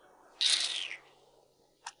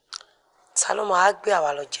 Ta ló máa gbé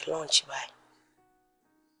àwa lọ jẹ lunch báyìí?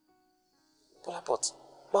 Bọ́lá, but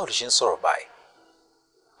báwo ló ṣe ń sọ̀rọ̀ báyìí?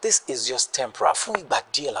 This is just temporary, fún ìgbà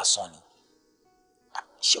díẹ̀ lásán ni.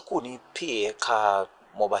 Ṣé kò ní pè é ká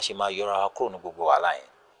mọ bá ṣe máa yọra kúrò ní gbogbo wàhálà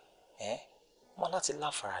yẹn? Mo láti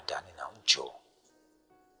láfaradà ní náà jọ.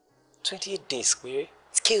 28 days péré.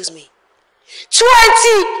 Excuse me.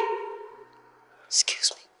 20!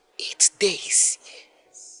 Excuse me. 8 days.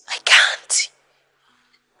 I can't.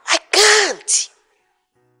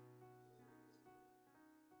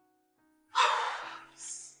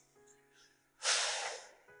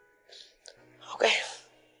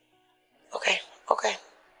 Okay.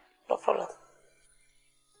 No problem.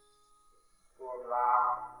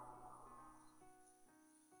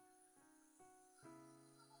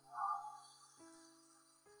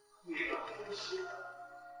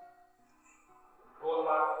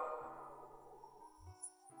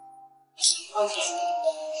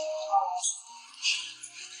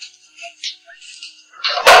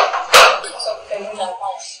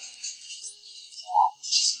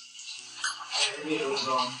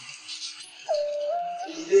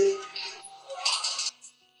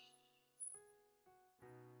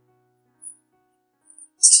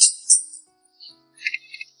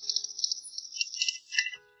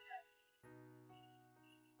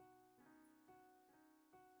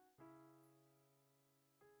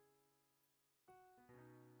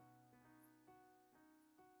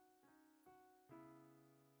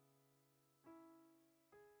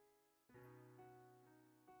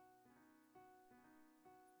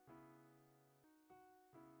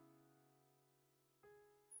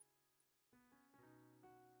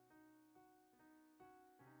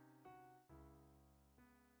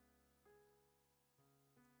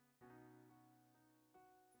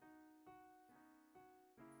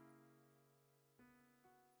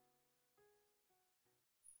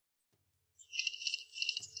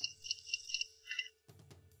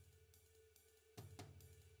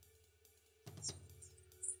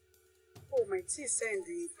 Oh, my tea send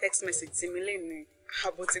the text message to me lẹ́nu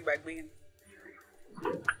about gbàgbé yẹn.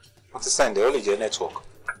 Wọ́n ti send ẹ̀ ó lè jẹ́ network.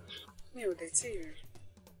 Mi ò dẹ̀ tí ì rí.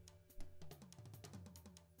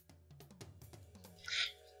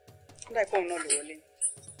 Dá ìpọ́n náà lò wọlé.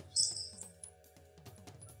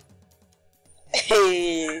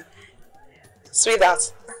 Sweetheart,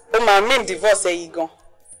 ó máa mean divorce ẹ̀ yìí gan.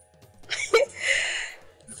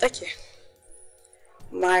 Okay.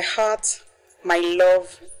 My heart, my love,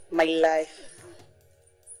 my life.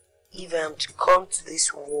 If I am to come to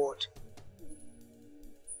this world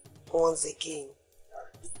once again,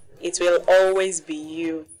 it will always be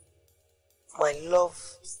you. My love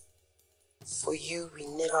for you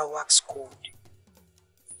will never wax cold.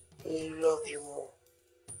 I love you more.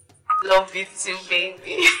 Love you too,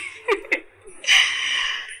 baby.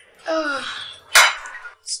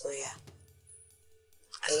 So yeah,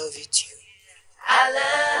 I love you too. I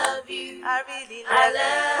love you. I really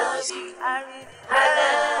love you. I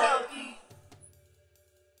love you.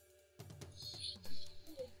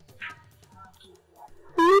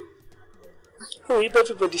 Oh,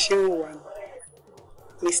 everybody share one.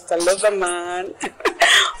 Mr. Loverman.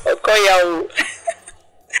 Okoya.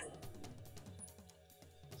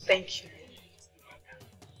 Thank you.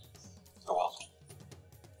 You're welcome.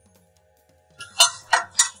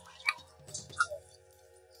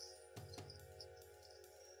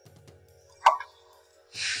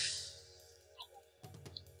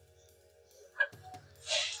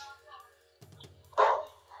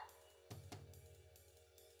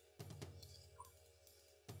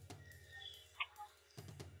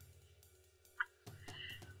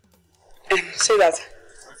 Say that.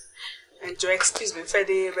 And your excuse me for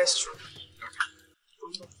the restroom.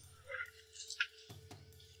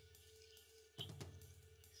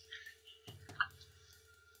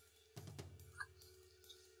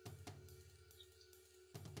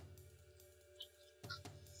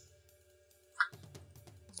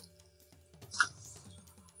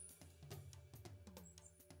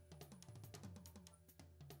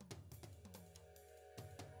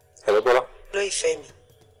 Hello, Bola. Hello, Ifemi.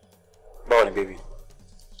 Báwo baby?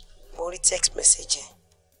 Only text message.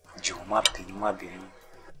 Jọ̀ọ́ má bínú.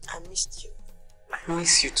 I missed you. I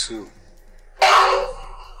miss you too.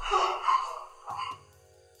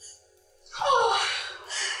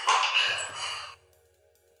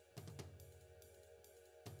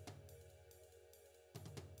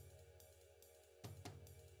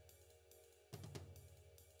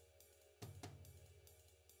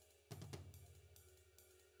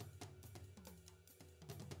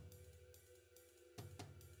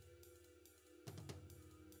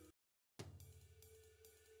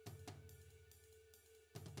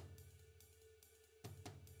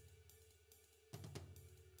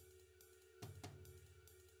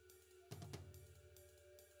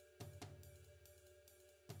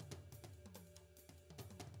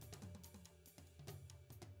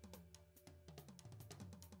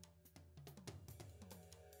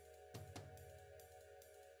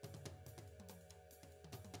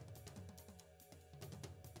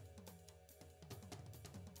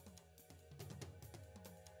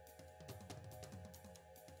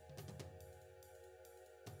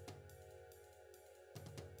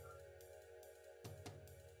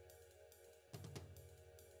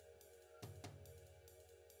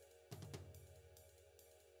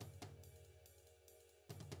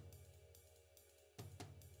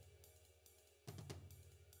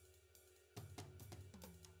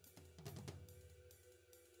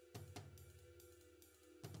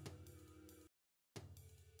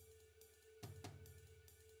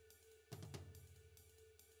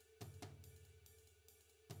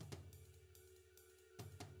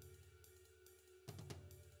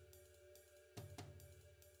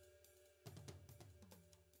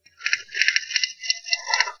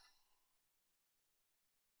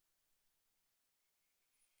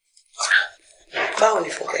 Báwo ni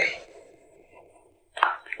Fúnkẹ́?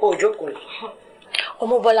 O jókòó ni.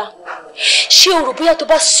 Ọmọ Bọ́lá, ṣé o rò bóyá tó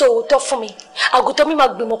bá sọ òótọ́ fún mi, àgùntàn mi máa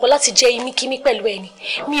gbìmọ̀ pọ̀ láti jẹ imíkímí pẹ̀lú ẹni.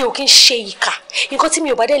 Mi ò kí ń ṣe ìkà. Nǹkan tí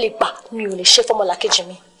mi ò bá dẹ̀ lè gbà, mi ò lè ṣe fọ́mọlàkejì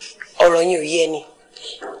mi. Ọ̀rọ̀ yín ò yé ẹni.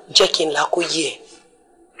 Jẹ́ kí n là kó yé ẹ.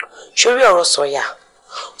 Sórí ọ̀rọ̀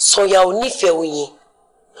Sànyà ò nífẹ̀ẹ́ Oyin.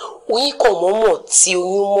 Oyin kàn mọ́mọ́ tí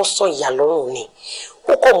oyún mọ́ Sànyà lọ́rùn ni.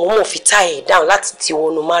 Ó kàn mọ́mọ́ fi tie ẹ̀ down láti ti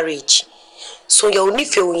wọnú marriage. Sànyà ò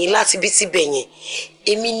nífẹ̀ẹ́ Oyin láti bí síbẹ̀ yẹn.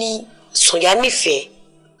 Èmi ni Sànyà nífẹ̀ẹ́.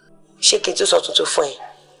 Ṣé kí n tó sọ tuntun fún ẹ?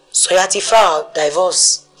 Sànyà ti file divorce.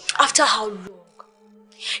 After how long?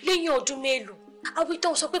 Lẹ́yìn ọdún mélòó?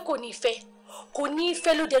 Awítọ́ sọ pé kò ní ìfẹ́. Kò ní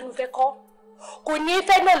ìfẹ́ ló dẹnu fẹ́ kọ́. Kò ní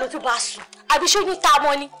ìfẹ́ náà ló tún bá sùn. Àbí ṣé oyún ta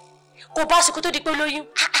mọ́ ni? Kò bá sùn kó tó di pé lóyún.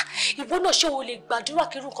 Ìwọ náà ṣé o lè gbàdúrà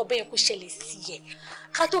kí irú nǹkan bẹ́ẹ̀ kó ṣẹlẹ̀ sí ẹ?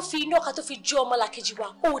 Ká tó fi iná ká tó fi jó ọmọlàkejì wa.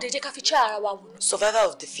 Ó dẹ̀ jẹ́ ká fi try ara wa wò. Survival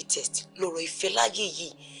of the fittest lọ̀rọ̀ ìfẹ́ láyé yìí.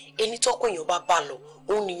 Ẹni tọ́kọ èèyàn bá lọ,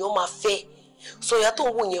 òun nìyàn máa fẹ́. Sànyà tó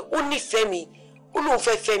ń wò yẹn, ó nífẹ̀ẹ́ mi. Ó lóun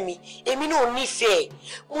fẹ́ fẹ́ mi. Èmi náà nífẹ̀ẹ́.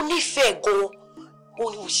 Mo nífẹ̀ẹ́ gan-an. Ó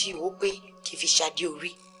ní mo ṣe rò ó pé kì í fi ṣadé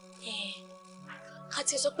orí. Ká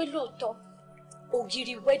tiẹ̀ sọ pé lóòótọ́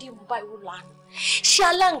ògiri wedding báyìí wò lánàá. Ṣé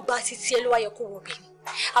aláǹgbá títí ẹ ló wáyé kó wọbẹ̀ ni?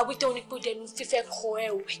 Àwítọ́ oní pé dẹnu fífẹ́ kọ ẹ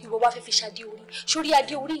o, ìwọ wá fẹ́ fi ṣadé orí. Sórí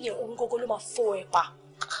adé orí yẹn òun gógó ló máa fọ́ ẹ pa.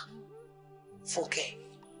 Fúnkẹ́,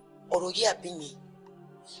 ọ̀rọ̀ yìí àbí mi.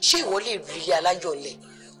 Ṣé ìwọ lè rí ilé aláyọ̀ lẹ̀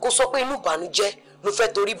kó sọ pé inú ìbànújẹ́ ló fẹ́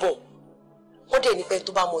torí bọ̀? Wọ́n dẹ̀ ní pé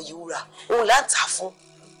tó bá mọ yìí wúrà, òun là ń tà fún.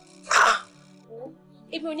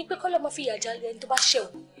 Èmi ò ní pé kọ́lọ́ máa fi ìyà jẹ ẹni tó bá ṣẹ̀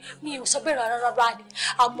wọ́n. Mi ò sọ bẹ́ẹ̀ rárá ni.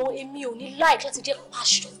 Àmọ́ èmi ò ní like láti jẹ́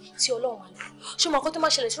pàṣọ tí Ọlọ́run wà lọ. Ṣé mo kọ́ tó máa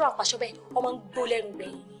ṣẹlẹ̀ sórí àwọn pàṣọ bẹ́ẹ̀? Wọ́n máa ń gbó lẹ́nu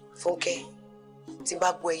gbẹ̀yìn. Fúnkẹ́, tí bá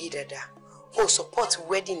gbọ́ ẹyí dáadáa, o support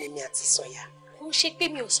wedding èmi àti Sànyà. Mo ń ṣe pé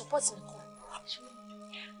mi ò support nìkan.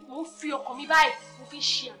 Mo ń fi ọkàn mi báyìí, mo fi ń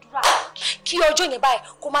ṣe àdúrà kí ọjọ́ yẹn báyìí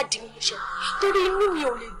kó má di mi lóṣẹ̀. Torí inú mi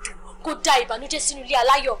ò lè dùn kó da ìbànújẹ́ sínú ilé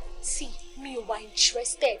aláyọ̀. Sí, mi ò wà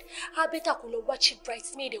interested. Abẹ́tà kò lọ wá cheap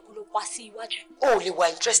bridesmaid kò lọ wá sí iwájú. O ò lè wà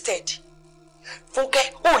interested. Fúnkẹ́,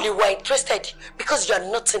 o ò lè wà interested because you are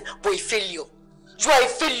nothing but a failure. You are a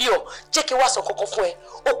failure. Jẹ́ kí n wá sọ kankan fún ẹ.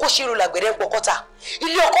 O kò ṣírò làgbẹ̀dẹ̀ ń pọkọ́ta.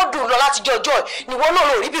 Ilé ọkọ dùn lọ láti jọjọ́ ni wọ́n náà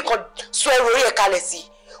lò rí bí kan sọ ẹrù orí ẹ̀ kalẹ̀ sí.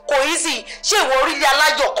 Kò yí sí ṣé ìwọ orí ilé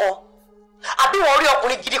aláyọ̀ kan? Àbí wọ́n rí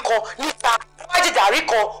ọkùnrin gidi kan níta wájìdàrí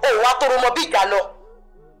kan òun wá tóró mọ bí ìgbà lọ.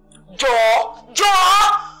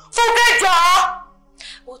 Jọ̀ọ́ Fúnkẹ́ jọ̀ọ́.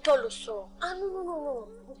 Òótọ́ ló sọ. No.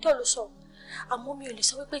 Òótọ́ ló sọ. Àmọ́ mi ò lè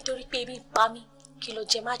sọ wípé torí pé ebi ń pa mí kí n lọ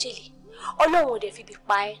jẹ májèlé. Ọlọ́run ò dẹ̀ fi ibi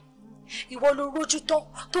pa ẹ́. Ìwọ ló rójú tán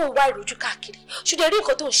tó ń wá ìrójú káàkiri. Ṣùgbọ́n rí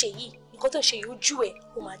nǹkan tó ń ṣe yìí, nǹkan tó ń ṣe yìí ojú ẹ̀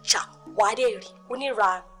ó máa jà wà á dẹ̀ rí onírà.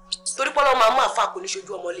 Torí pọ́lọ́ máa máa fa kò ní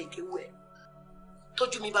ṣojú ọmọ lè kéwú ẹ̀.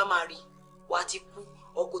 Tójú mi bá máa rí, wà á ti kú,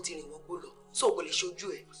 ọkọ̀ ti rìn wọ́n gbó lọ, sóò kò lè ṣojú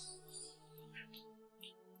ẹ̀.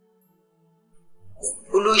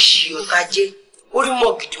 Olóṣì ọ̀tajé, orí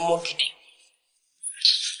mọ̀gìdì.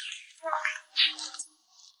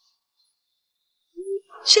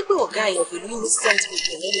 Ṣé pé ọ̀gá yẹn pẹ̀lú instant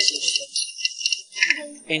gbogbo ẹ̀ lè ṣe jùlọ?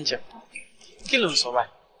 Angel, kí ló ń sọ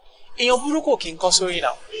báyìí? Èèyàn burúkú kì í kọ́ sórí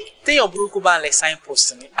náà. Téèyàn burúkú bá ń lẹ signpost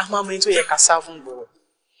ni, a máa mọ ẹni tó yẹ ká sá fún gbòòrò.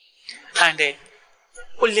 And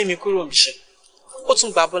ó lé mi kúrò níṣẹ́. Ó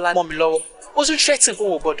tún gba Bọ́lá mọ́ mi lọ́wọ́. Ó tún threaten pé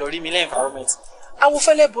òun ò gbọ́dọ̀ rí mi lẹ́ environment.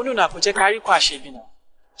 Awofẹ́lẹ́ bonú náà kò jẹ́ ká rí kó àṣebí náà.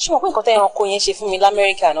 Ṣé mo pé nǹkan tẹ́yàn kó yẹn ṣe fún mi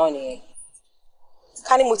l'Amẹ́ríkà náà nìyẹn?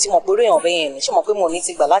 Ká ní mo ti mọ̀ pé orí èèyàn bẹ́yẹn ni, ṣé mo pé mo ní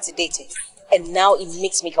ti gbà láti date? And now it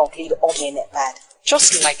makes me conclude all men are bad.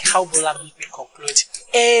 Just like how Bola made me conclude,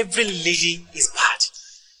 every lady is bad.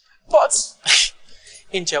 But,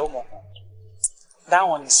 Angel, that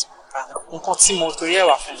one is bad. Nǹkan tí mo torí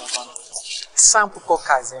ẹ̀wà fún mi kan. Sample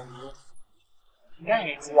podcast ẹ̀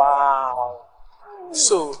nìyẹn. Wow.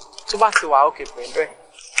 So, tó bá ti wà okay pẹ̀lú ẹ̀,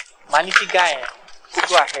 màá ní kí guy ẹ̀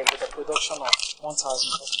go ahead with the production of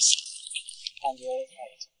 1,000 copies. And the other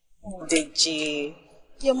side.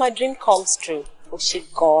 Deji, my dream comes true. Oh, she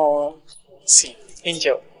gone. See,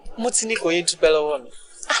 Angel, mo ti ní kò yé dúpẹ́ lọ́wọ́ mi.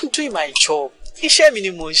 I'm doing my job. Iṣẹ́ mi ni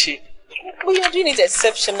mo ń ṣe. But you're doing it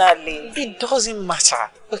exceptionally. It doesn't matter,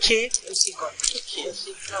 okay? She gone. Okay.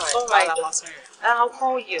 All right. I'll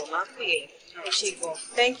call you. She gone.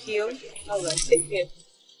 Thank you. All right. Take care.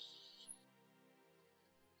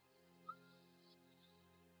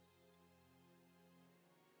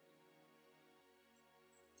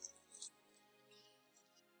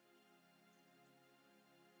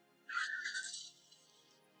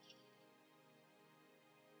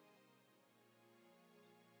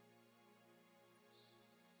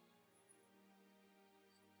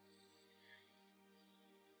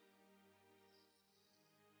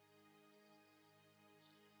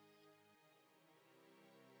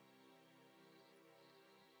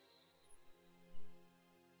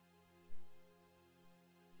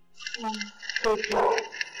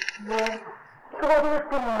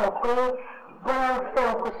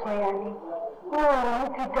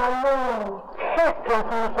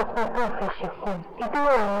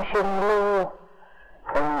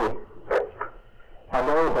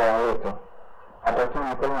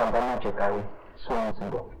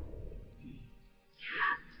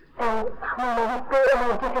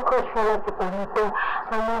 difficult for us to understand.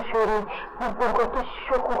 I'm not sure we've got to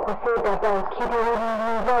shock or say that I'm kidding with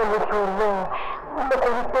you very little more. But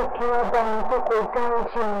I'm thinking about it, I'm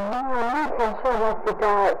not sure what's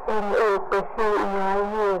that in a person in your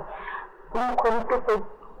year. I'm going to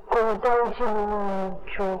go down to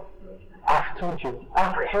you. I've told you,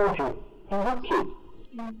 I've held you. You're okay.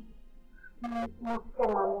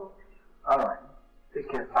 Alright, take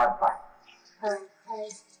care, bye. Bye.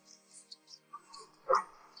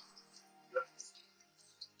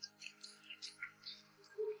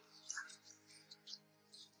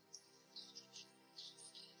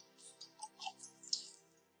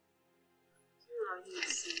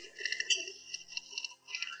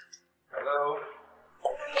 Hello?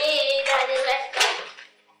 Hey, Daddy, let's go.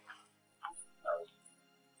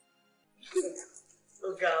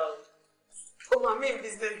 Oh, girl. Oh, my main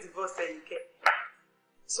business divorce, you get.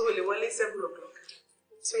 So, we'll only 7 o'clock.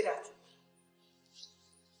 Sweetheart.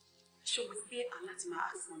 Should we be a lot more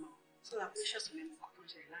ask Mama? So, that precious will never come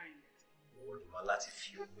to the line. Oh, the man that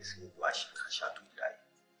if you miss me, wash and shut to die.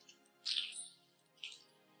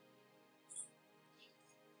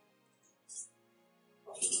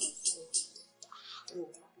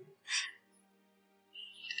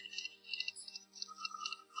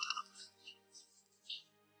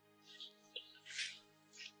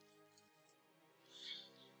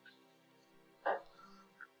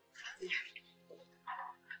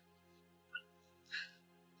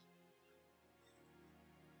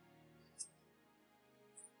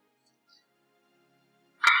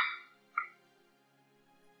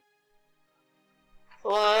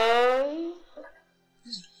 One,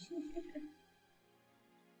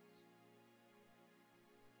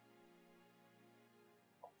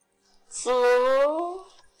 two,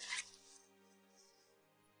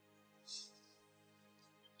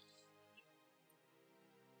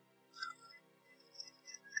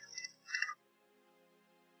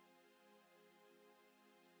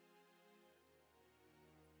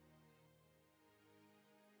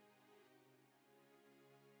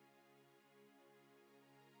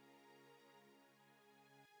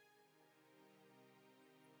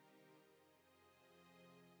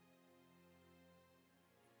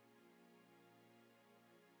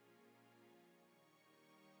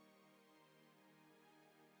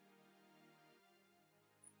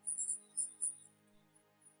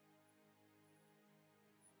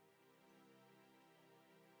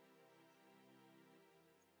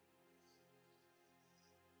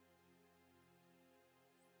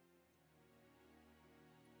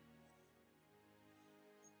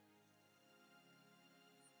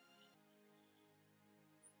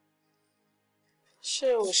 ṣé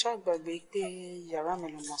o ṣàgbàgbé pé yàrá mi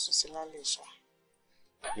ló máa sùn sí lálẹ́ ṣá?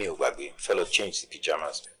 Mi ò gbàgbé, fellow change the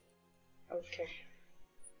pyjamas. Okay.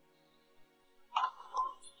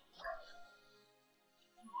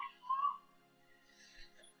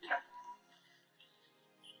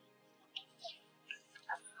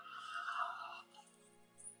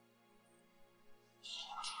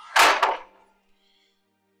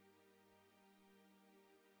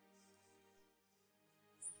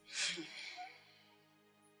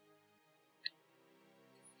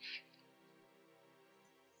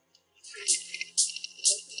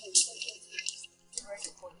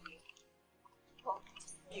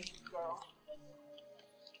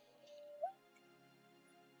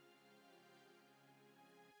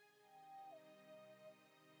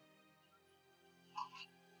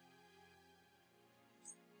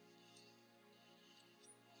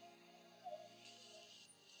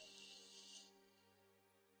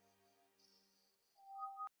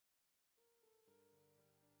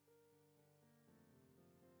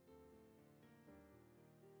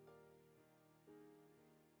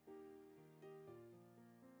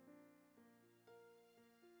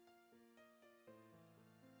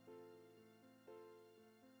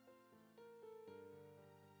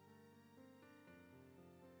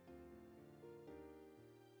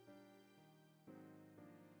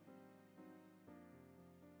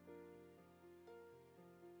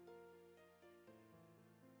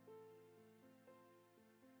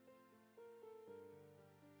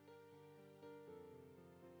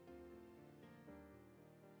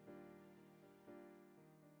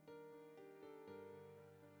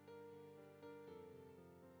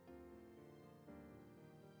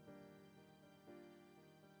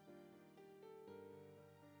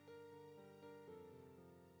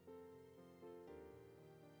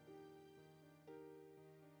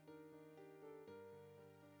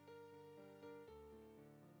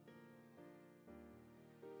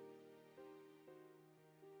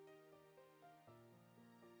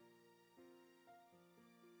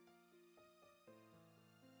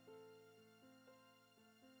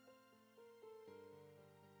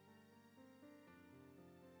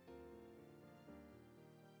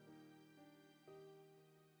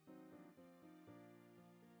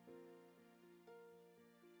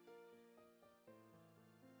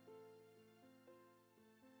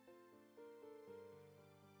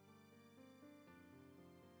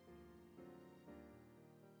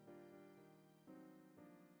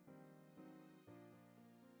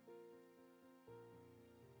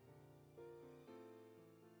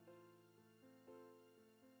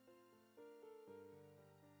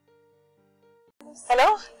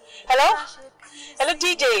 Hello? Hello? Hello,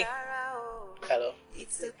 DJ. Hello.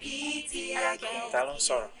 Ta ló ń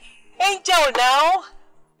sọ̀rọ̀? Angel now.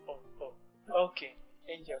 Okay,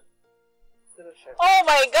 Angel. Oh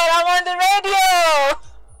my God, I'm on the radio.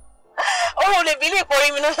 Oh, lè believe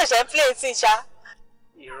orin mi náà ṣẹ̀ṣẹ̀ play sí ṣá.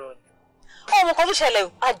 Irọ́ ni. Oh, mo kàn tó ṣẹlẹ̀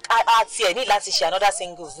àti ẹ̀ ní láti ṣe another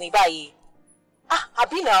singles ní báyìí.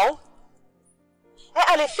 Àbí now?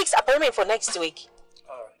 I will fix appointment for next week.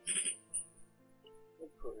 Alright. No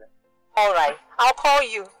problem. Alright, I'll call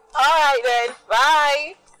you. Alright then,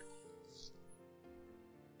 bye.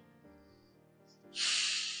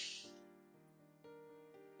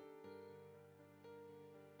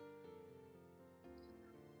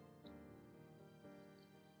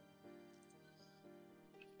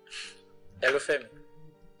 Hello, Femi.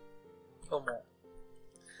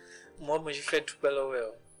 Mo ṣe fẹ́ dúpẹ́ lọ́wọ́ ẹ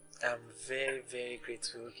o. I'm very, very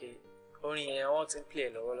grateful, okay? Orin yẹn wọ́n ti ń play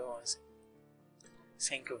lọ́wọ́lọ́wọ́ sí.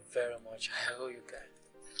 Thank you very much. I owe you guys.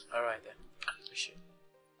 Alright then. Appreciate it.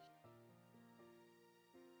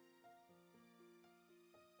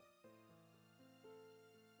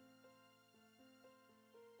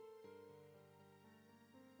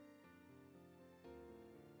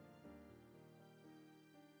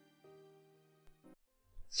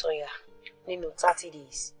 Sọ̀yà nínú 30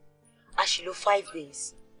 days a ṣì lò 5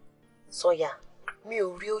 days. Sọ̀yà mi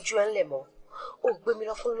ò rí ojú ẹ̀ ńlẹ̀ mọ́. Ó gbé mi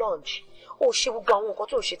lọ fún lunch. Ó ṣe gbogbo àwọn nǹkan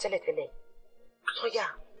tó ṣe tẹ́lẹ̀tẹ́lẹ̀. Sọ̀yà,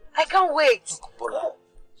 I can't wait. Look, Bola,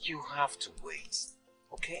 you have to wait,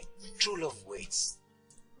 okay? True love waits.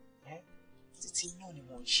 Títí náà ni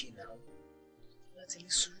mo ń ṣe náà. Láti ní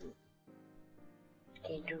sùúrù.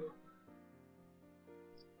 Kì í dúró.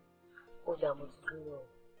 Ó dà mo ti dúró.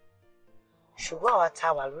 Ṣùgbọ́n àwa tá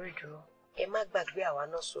a wà lórí dúró, ẹ má gbàgbé àwa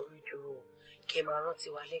náà sórí dúró kí ẹ máa rántí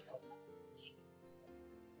wa lẹ́kọ̀ọ́.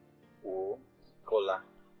 Wo Kọ́lá,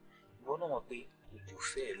 ìwọ náà mọ̀ pé ojú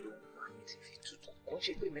fẹ́ ló wà ní ti fi tutù. Kò ń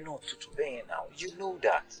ṣe pé mi náà tutù bẹ́ẹ̀ yẹn náà. You know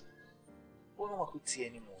that. Ìwọ náà mọ̀ pé tiẹ̀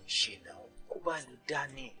ni mò ń ṣe náà. Kó bá lè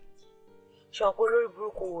dání. Ṣé wọn pé lórí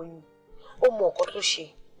burúkú wo ni? Ó mọ nǹkan tó ṣe.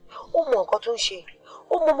 Ó mọ nǹkan tó ń ṣe.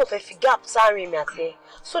 Ó mọ mo fẹ́ fi gap sáàrin mi àti ẹ.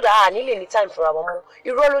 So that a nílè ní time fúnra wọn mọ́.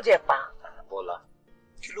 Irọ́ ló dẹ̀ pa. Bọ́lá,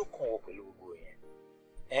 kí ló kàn wọ́ pẹ̀lú gbogbo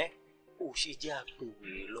yẹn? Ó ṣe jẹ́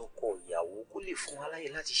àpèwèrè lọ́kọ ìyàwó kó lè fún wa láyè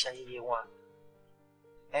láti ṣayẹyẹ wa.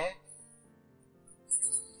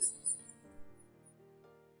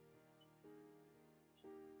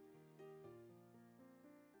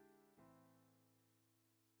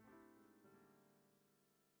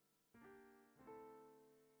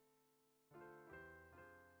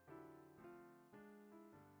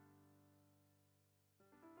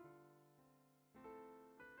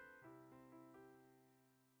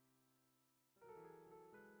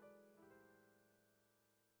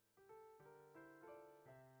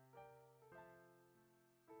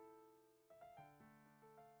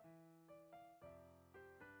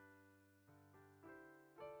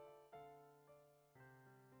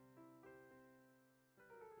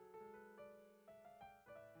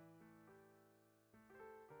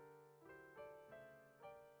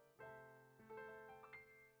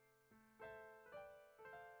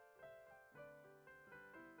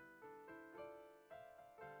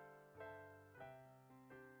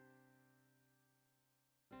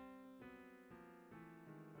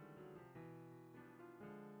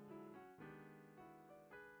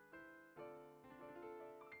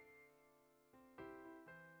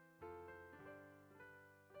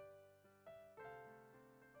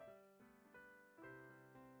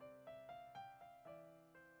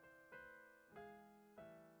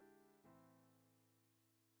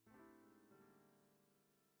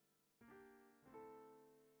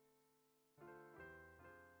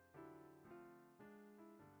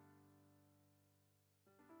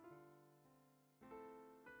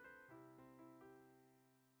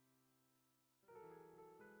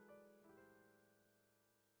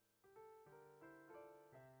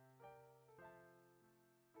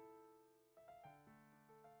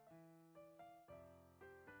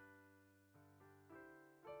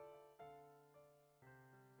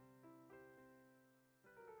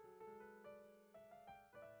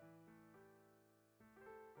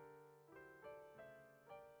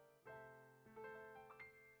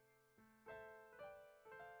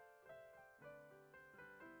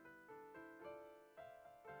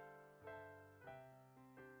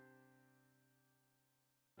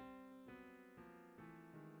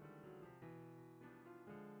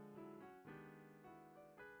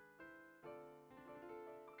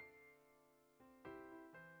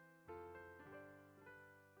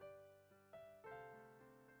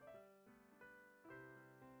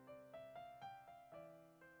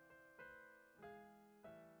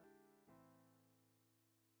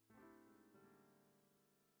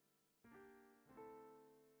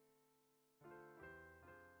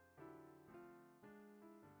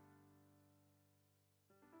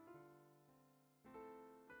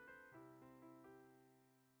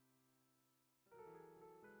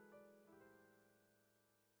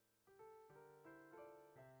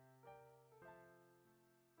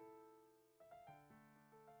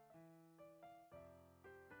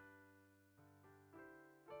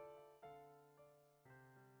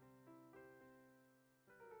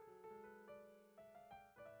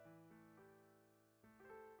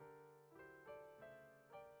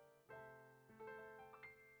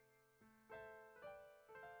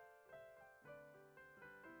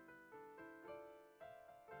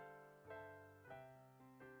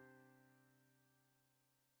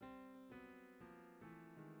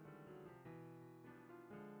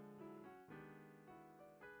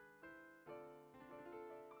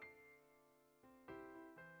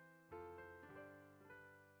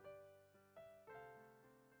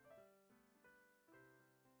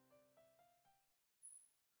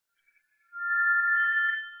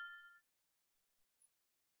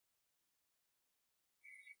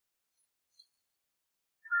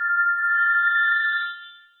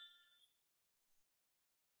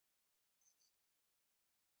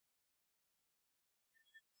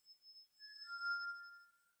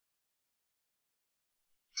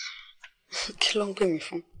 Kí ló ń pè mí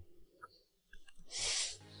fún?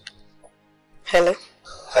 Hello?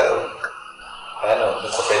 Hello. Hello,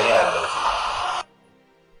 Mr. Penny, I love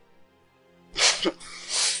you.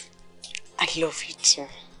 I love you too.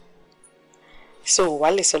 So, wàá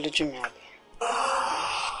lè sọ lójú mi àbí?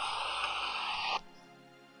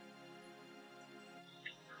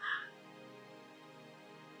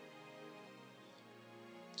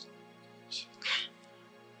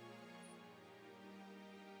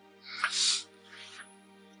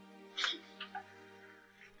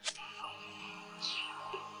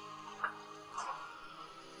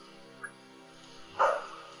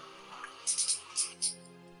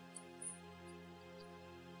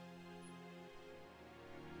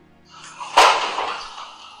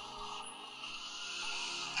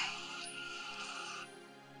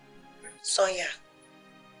 Sonia,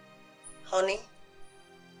 honey,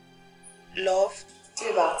 love,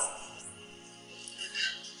 Tibat.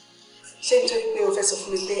 Ṣé nítorí pé o fẹ́ sọ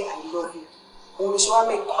fún mi pé I love you? Òun ṣe wá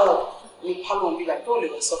make call ní pálọ̀ bí like tó lè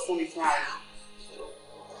sọ fún mi fún ara.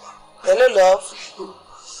 Hello, love.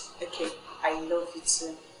 Okay, I love you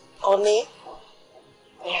too. Honey.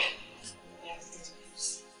 Yeah.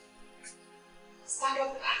 Stand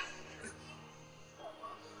up.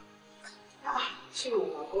 Ṣé o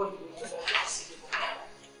wà bọ́ọ̀lù ní ìjọba sí i?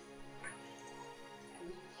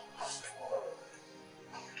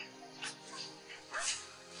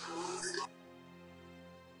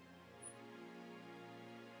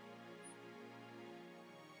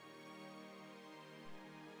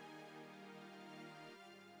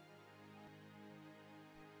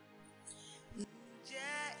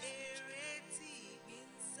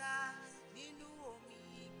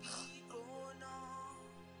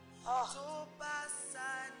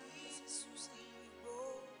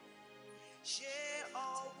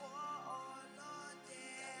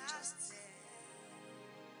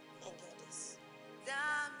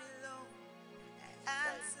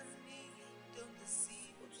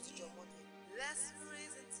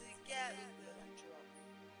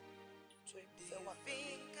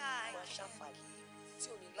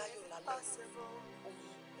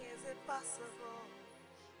 Is it possible?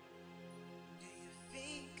 Do you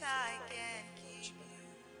think I can keep you?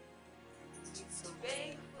 It's so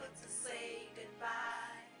painful to say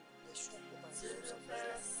goodbye to the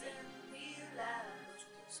person we love.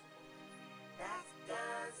 That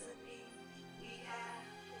doesn't mean we have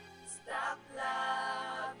to stop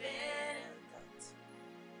loving.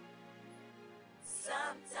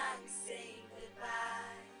 Sometimes saying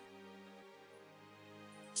goodbye.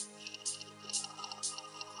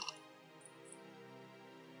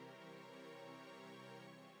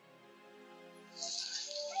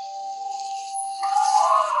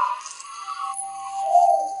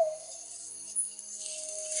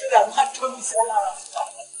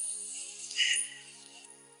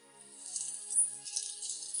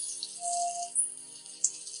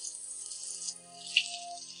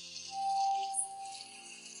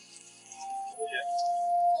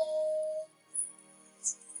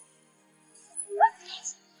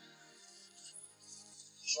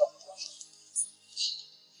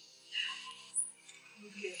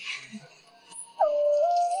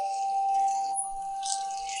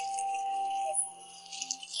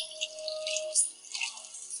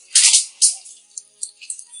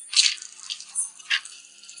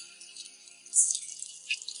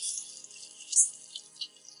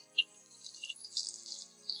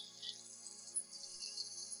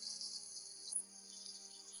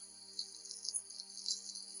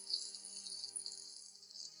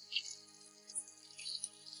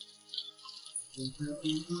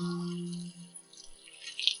 Baby.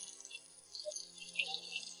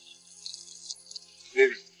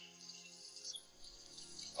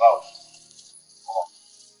 Wow.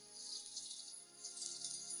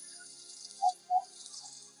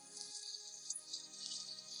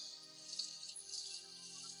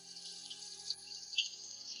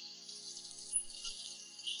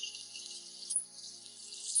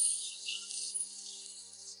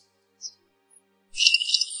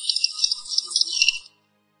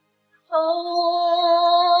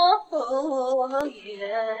 Oh,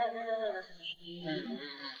 yeah.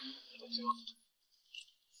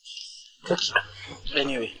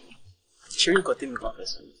 Anyway, ṣé nǹkan tèmi kan fẹ́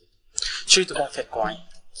sọ yìí? Ṣé tó bá fẹ́ kọrin?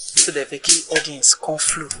 Tó dẹ̀ fẹ́ kí audience kan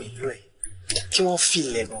flow pẹ̀lú ẹ̀, kí wọ́n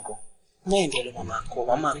feel ẹ̀ gangan. Mẹ́rin dẹ̀ ló máa kọ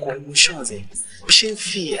emotions ẹ̀. Bí ṣe ń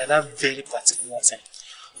feel at that very particular time,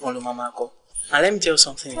 wọ́n ló máa kọ. And let me tell you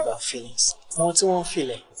something about feelings. Wọ́n tí wọ́n feel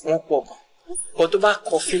ẹ̀, wọ́n pọ̀ gan. But tó bá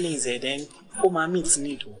kọ feelings ẹ̀, then ó máa meet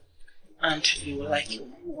need o. And you will like it.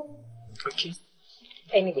 Okay?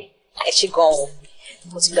 Anyway, ẹ ṣe gan-an.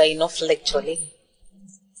 But you got enough lecturing.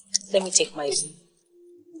 Let me take my view.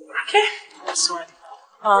 Okay, that's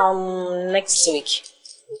one. Next week.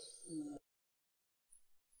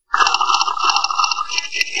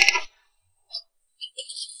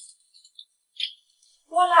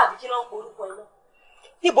 Wọ́lá àbí kí ló ń porúkọ ẹ náà.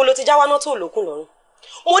 Níbo ló ti já wá náà tó lókun lọ́rùn?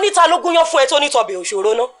 Mo ní ta ló gúnyán fún ẹ tó ní tọbẹ̀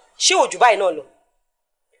òṣòro náà. Ṣé òjù báyìí náà lọ?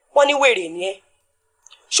 Wọ́n ní wèrè ni ẹ́.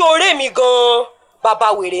 Ṣoore mi gan-an bàbá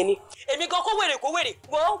wèrè ni. Èmi gan kó wèrè.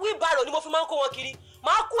 Wọ́n wheelbarrow ni mo fi máa ń kó wọn kiri.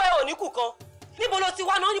 Màá kú ẹ òní kù kan. Níbo ló ti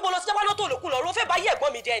wá náà? Níbo ló ti já wá náà tó lókun lọ́rùn? Ó fẹ́ bá yí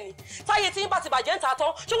ẹ̀gbọ́n mi jẹ́ ni. Táyé tí ń bá ti bàjẹ́ ń ta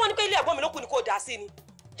tán. Ṣé wọ́n ní pé ilé ẹ̀gbọ́n mi ló kù ni kò dá sí ni?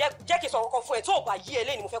 Jẹ́ kí n sọ kọ́kọ́ fún ẹ tó bá yí ẹ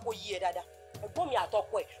lẹ́ni mo fẹ́ kó yí ẹ dáadáa. Ẹ̀gbọ́n mi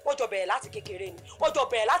àtọkọ ẹ̀ wọ́n jọ bẹ̀rẹ̀ láti kékeré ni wọ́n jọ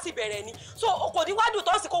bẹ̀rẹ̀ láti bẹ̀rẹ̀ ni so kò ní wádùn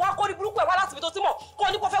tó ń sì kó wá kórí burúkú ẹ̀ wá láti ibi tó ti mọ̀ kó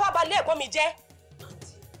ní kó fẹ́ wá balẹ̀ ẹ̀gbọ́n mi jẹ́.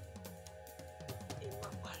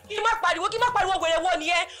 kí má pariwo wèrè wo ni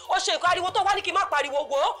ẹ ó ṣe nǹkan ariwo tó wá ní kí má pariwo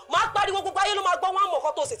wò ó má pariwo gbogbo ayé ló máa gbọ́ wọn mọ̀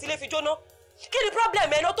kó tó sì sílé fi jóná kí ni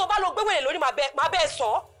problem ẹ̀ ló tó bá lọ gbé wèrè lórí má bẹ́ẹ̀ sọ.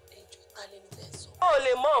 o ò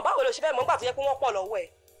lè mọ̀ báwo ló ṣe fẹ́ mọ̀ nígbà tó yẹ pé wọ́n pọ̀ lọ́wọ́ ẹ̀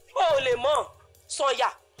o ò lè mọ̀ sọ̀yà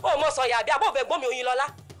o ò mọ̀ sọ̀yà àbí abọ́ ọ̀bẹ gbọ́n mi oyin lọ́lá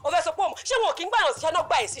o fẹ́ sọ pé ṣé wọn kì í gbàyàn síṣẹ́ náà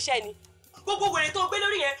gbà ẹ̀ síṣẹ́ ni gbogbo wèrè tó gbé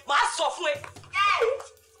lórí yẹn màá sọ fún ẹ.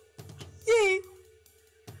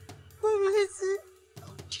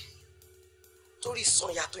 torí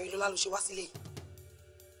sọ̀yà tó yin lọ́lá ló ṣe wá sílé yìí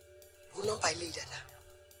wo nọ́mbà ilé yìí dáadáa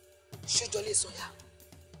ṣójọ́ lè sọ̀yà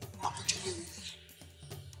àbújọ lè wí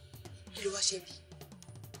kí ló wá ṣe bí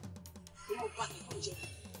ó mọ̀ bá kí kò jẹ́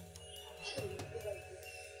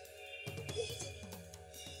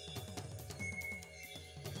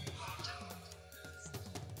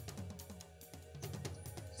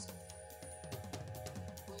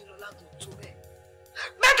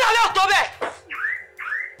mẹ́kàlẹ́ ò tó bẹ́ẹ̀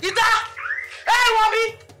ìta wọ́n bí.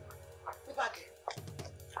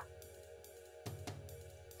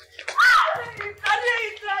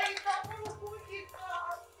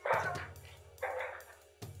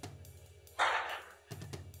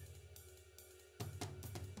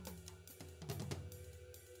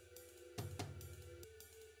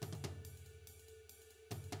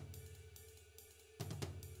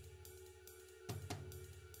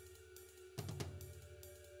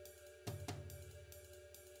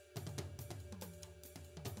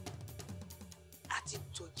 àti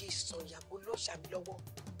tòjé ìsọ̀yàbó ló ṣàmì lọ́wọ́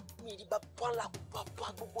mi rí bàbá ńlá bàbá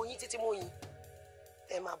gbogbo yín títí mọ́ yín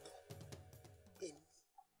ẹ máa bọ̀ èmi.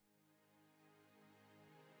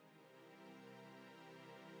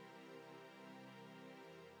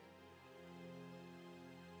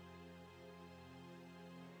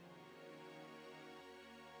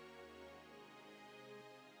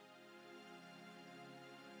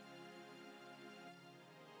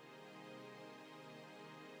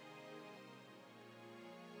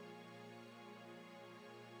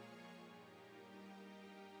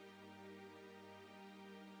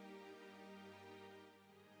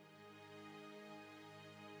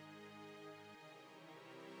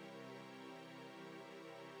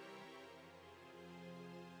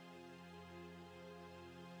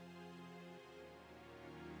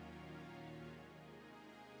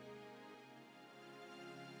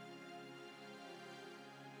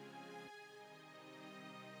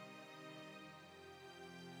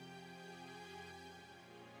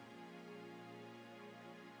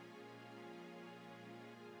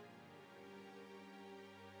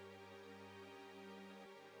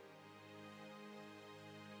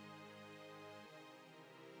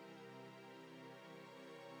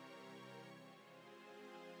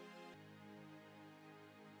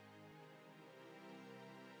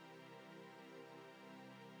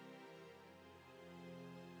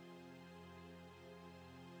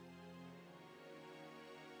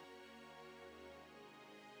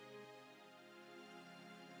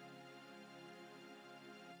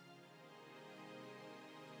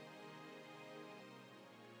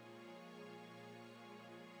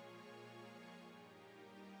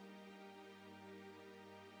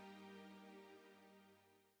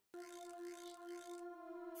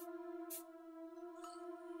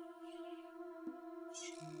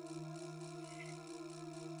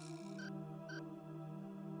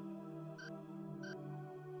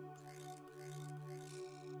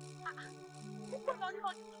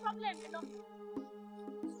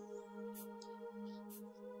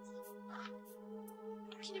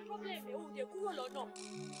 Kí ni problem ẹ̀? O dẹ̀ kúrò lọ́nà.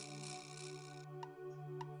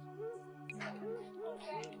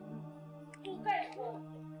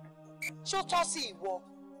 Ṣé ó tọ́ sí ìwọ?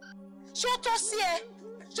 Ṣé ó tọ́ sí ẹ?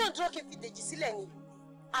 Ṣé ò ń dúró kí n fi Dèjì sílẹ̀ ni?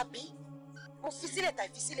 Àbí mo fi sílẹ̀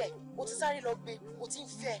tàbí fi sílẹ̀, o ti sáré lọ gbé, o ti ń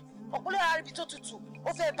fẹ́. Ọ̀pọ̀lọpọ̀ ara ibi tó tutù, ó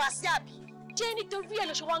fẹ́ bá sí àbí? jẹ́ nítorí ẹ̀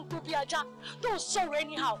ló ṣe wá ń gbó bí ajá tó ń sọ̀rọ̀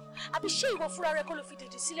anyhow àbí ṣé ìwọ fúnra rẹ kó ló fi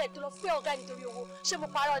Dèjì sílẹ̀ tó lọ fẹ́ ọ̀gá nítorí owó ṣé mo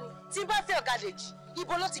parọ́ ni. tí n bá fẹ́ ọ̀gá Dèjì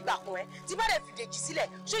ibo ló ti gbà kún ẹ tí bá dẹ̀ fi Dèjì sílẹ̀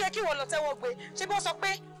ṣó yẹ kí wọ́n lọ tẹ́wọ́ gbé ṣé bí wọ́n sọ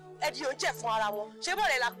pé ẹbí ò ń jẹ́ fún ara wọn ṣé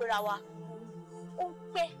bọ́ọ̀lẹ̀ la pera wa. ó ń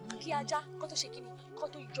pẹ́ kí ajá kó tó ṣe kíni kó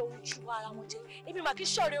tó yọ ojú ara wọn jẹ èmi mà kí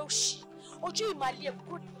ṣọ̀rẹ́ òṣì ojú ìmàlẹ́ ẹ̀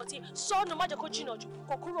kúrò nípa tí sọ́ọ̀nù má jẹ́ kó jìnnà jù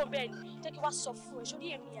kó kúrò bẹ́ẹ̀ ni jẹ́ kí wá sọ fún ẹ sórí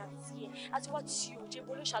èmi àti wá tí òjé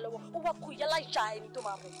bolóṣà lọ́wọ́ ó wá kó ìyálà ìyá ẹni tó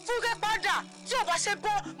máa bọ̀. Fúnkẹ́ padà tí ò bá ṣe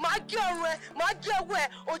bọ́ máa gé ọrùn ẹ máa gé ọwọ́ ẹ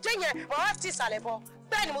òjé yẹn máa wá ti ìsàlẹ̀ bọ́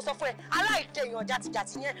bẹ́ẹ̀ ni mo sọ fún ẹ aláìdẹ èèyàn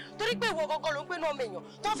jàtìjàtì yẹn torí pé ìwọ gangan ló ń gbé náà mèèyàn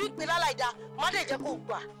tó fi ń pè láláìda má dé jẹ́ kó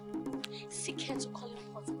gbà. Sick to call him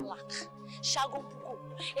pot black ṣaago buko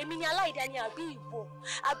èmi ni aláìdá ni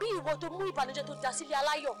àbí ìwọ tó mú ìbànújẹ́ tó dá sílé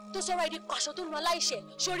aláyọ̀ tó sọ̀rọ̀ èdè pàṣọ tó nu aláìṣẹ̀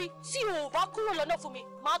sórí tí o bá kúrò lọ́nà fún mi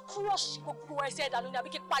máa kúrò gbogbo ẹsẹ̀ ìdànù ni àbí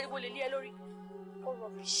kí pariwo lè lé ẹ lórí. ó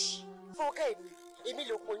rubbish. Fúnkẹ́ èmi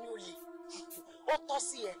lè pọ̀ ní olè ó tọ́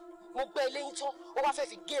sí ẹ mo gbẹ́ eléyìí tán ó wá fẹ́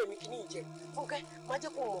fi gé èmi kìíní ìjẹ Fúnkẹ́ má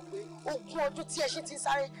jẹ́ kó mọ̀ pé ogún ọdún tí ẹṣin ti ń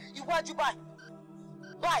sáré iwájú báyìí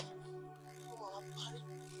ó máa wá parí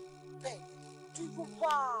bẹ́ẹ̀. dúró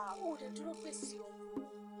wá ó lè dúró pèsè ọ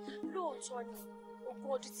lóòótọ́ ni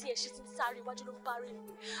ogún ọdún tí ẹṣin ti ń sáré iwájú ló ń parí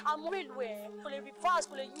àmọ́ èlò ẹ̀ kò lè reverse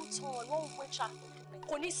kò lè u-turn one way traffic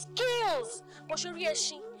kò ní skills bó ṣe rí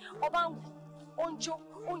ẹṣin ọba ń ó ń jó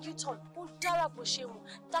ó ń u-turn ó ń dára bó ṣe wù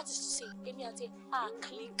that is to say èmi àti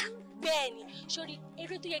click bẹ́ẹ̀ ni sórí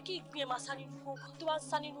eré tó yẹ kí ìgbín ẹ̀ máa sá nínú igbó tó bá ń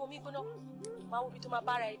sá nínú omi gbóná máa wo ibi tó máa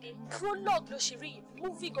bára ẹ̀ dé prologue ló ṣe rí yìí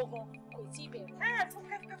movie gangan kò tí ì bẹ̀rẹ̀.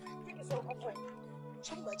 Fúnkẹ́ kí ni sọ̀rọ̀ kọ́kọ́ ẹ̀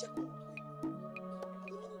ṣé mo máa jẹ́ kó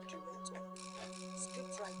èmi ni director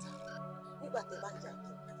script writer nígbà tẹ́ bá ń jà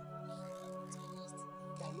kí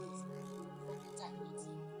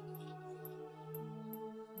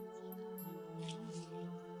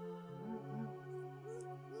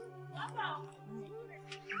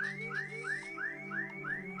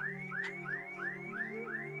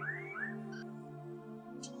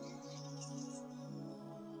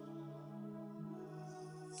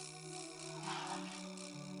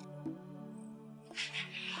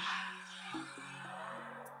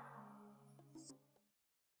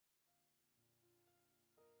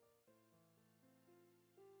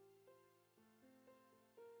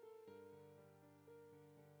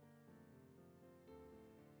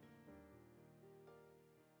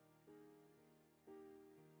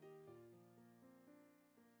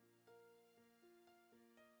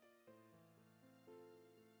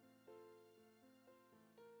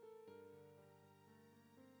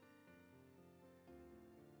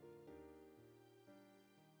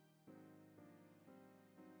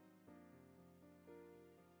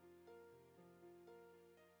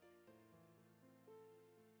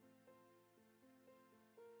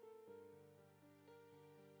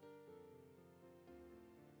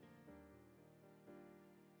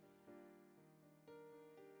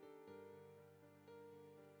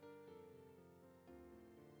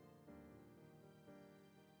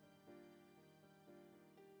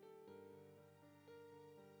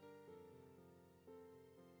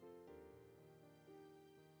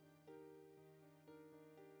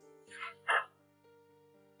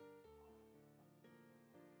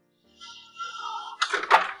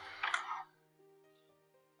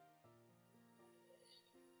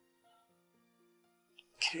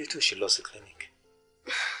kí ló tó ṣe lọ sí clinic.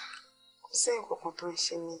 kò sí nǹkan kan tó ń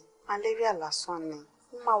ṣe mí malaria lásán ni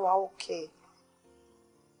ó máa wà òkè.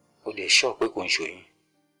 o lè ṣọ́ pé kò ń ṣòyìn.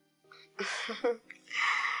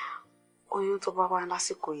 oyún tó bá wá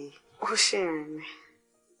lásìkò yìí ó ṣe ìrìn ni.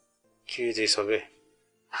 kí ló ti sọ bẹ́ẹ̀.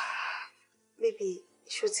 bébí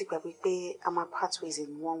ṣó ti gbàgbé pé I'm a part ways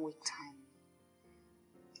in 1 week time.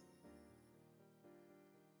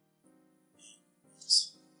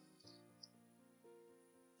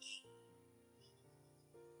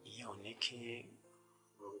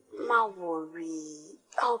 Má worry,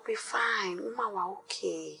 I'll be fine. Má wà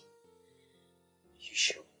okay. You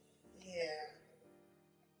sure? Yeah.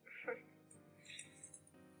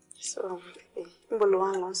 So, baby, níbo lo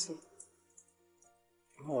wá lọ sí?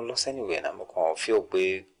 Mo lọ anywhere náà mo kàn feel pé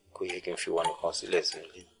kò yẹ kí n fi wọn nìkan sílẹ̀ sí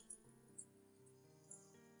ilé.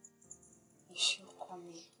 Iṣẹ́ ọkọ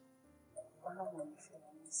mi, Ọlọ́run ní fẹ́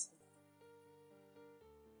wọn sí.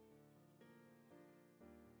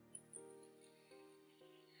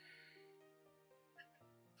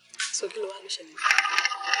 So kí ló wá ló ṣẹlẹ̀?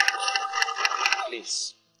 Please,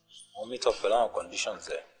 I'll meet up pẹ̀lú àwọn conditions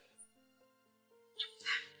there.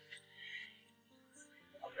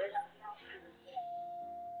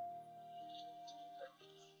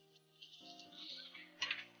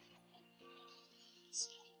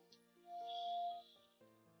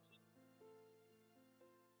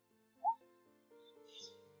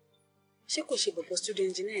 Ṣé kò ṣe bọ̀bọ̀ studio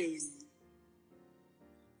engineer yẹn ni?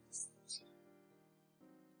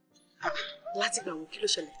 Láti gbà wọ́n kí ló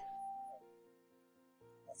ṣẹlẹ̀?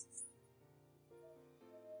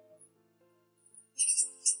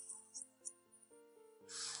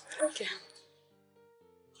 Okay.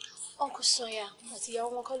 Uncle Soya àti ìyàwó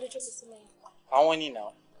wọn kọ́ ló jókòó sílẹ̀ yẹn. Àwọn ni náà.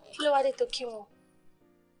 Kí ló wá dé tó kí wọn?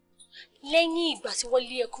 Lẹ́yìn ìgbà tí wọ́n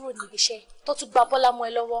lé ẹ kúrò níbi iṣẹ́ tó tún gba Bọ́lá mọ́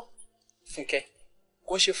ẹ lọ́wọ́. Fúnkẹ́,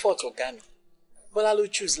 kò ṣe fault ọ̀gá mi. Bọ́lá ló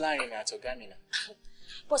choose láàrin mi àti ọ̀gá mi náà.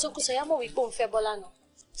 But Uncle Soya mọ̀ wípé òun fẹ́ Bọ́lá náà.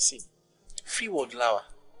 See, free word láwa.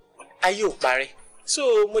 Ayé ò parẹ́.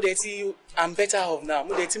 So mo dẹ̀ ti I'm better off now.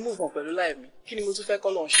 Mo dẹ̀ ti move on pẹ̀lú life mi. Kí ni mo tún fẹ́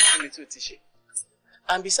kọ́ lọ́n ṣe fún mi tí ò ti ṣe?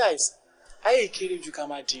 And besides, ayé ìkéré ju ká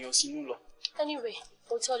máa dìyàn sínú lọ. Anyway,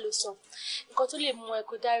 òótọ́ ló sọ. Nǹkan tó lè mú ẹ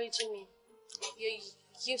kó dáríjì mi. You're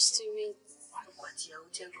used to it. Ọkọ àti ìyàwó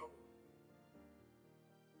jẹ́ nǹkan.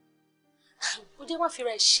 Ó dé wọ́n fi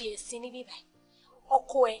rẹ̀ ṣe ẹ̀sìn níbí báyìí.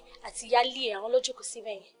 Ọkọ ẹ àti ìyáálé ẹ àwọn ló jókòó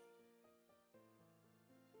síbẹ̀ yẹn.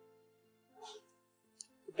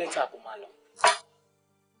 Better kó máa lọ.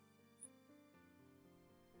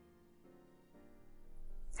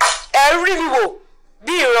 Ẹ rí mi wò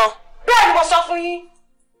bí ìran. Bẹ́ẹ̀ ni mo sọ fún yín.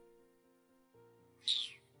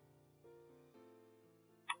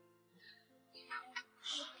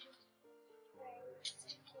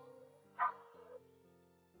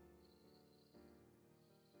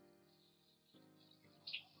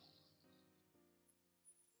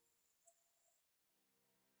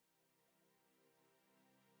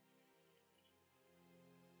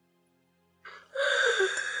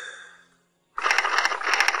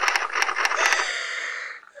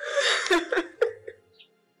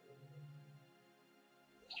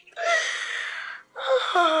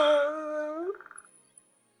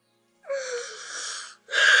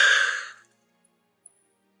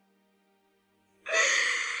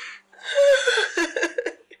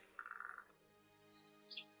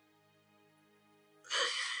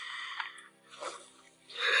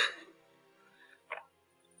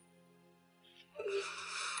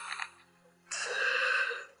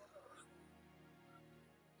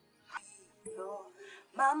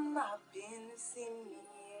 Mama bínú sí mi.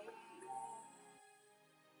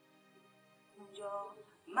 Yo,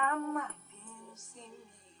 mama bínú sí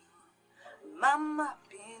mi. Mama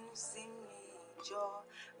bínú sí mi. Yo,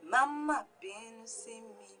 mama bínú sí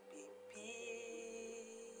mi, baby.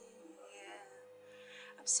 Yeah.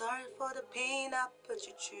 I'm sorry for the pain I put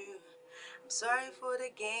you through. I'm sorry for the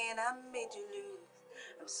gain I made you lose.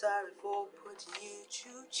 I'm sorry for putting you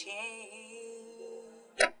through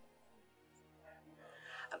change.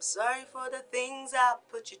 I'm sorry for the things I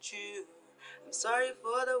put you through. I'm sorry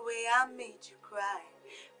for the way I made you cry.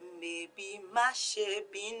 Maybe my shit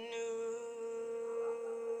be new.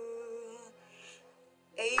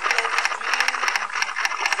 A pleasant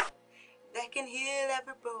dream that can heal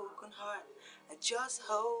every broken heart. I just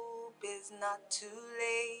hope it's not too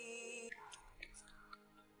late.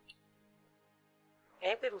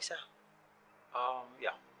 Hey, baby, sir.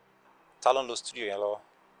 Yeah. Ta ló ń lo studio yẹn lọ́wọ́?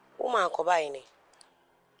 Ó máa ń kọ báyìí ni.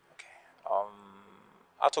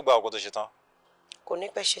 A tó gba ọkọ tó ṣe tán. Kò ní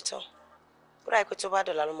pẹ́ ṣe tán. Ó dà pé tó bá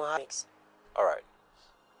dọ̀la ló máa mix. All right.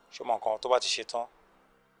 Ṣé mọ nǹkan tó bá ti ṣe tán?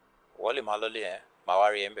 Wọ́n lè máa lọ́lé yẹn, màá wá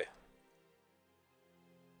rí ẹ ń bẹ̀.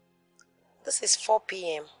 This is 4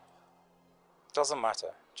 p.m. Doesn't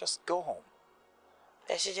matter. Just go home.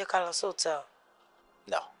 Ẹ ṣe jẹ́ ká lọ sí hotel.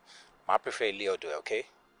 No. I prefer ilé ọ̀dọ̀ ẹ, okay?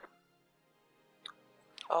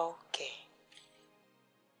 Okay.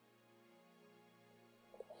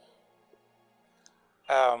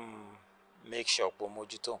 Make sure pé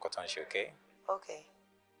mójútó nǹkan tó ń ṣe, okay? Okay.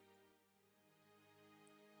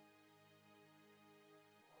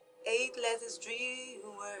 8 letters, 3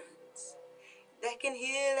 words that can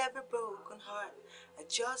heal every broken heart. I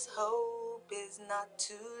just hope it's not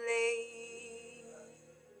too late.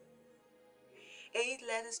 8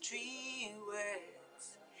 letters, 3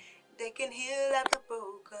 words that can heal every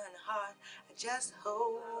broken heart. I just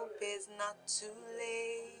hope it's not too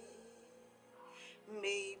late.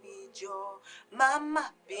 Maybe your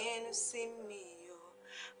mama been to see me,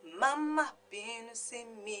 mama been to see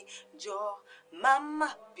me, your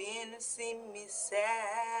mama been to see me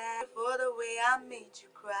sad for the way I made you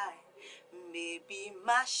cry. Maybe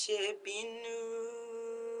my shit be new.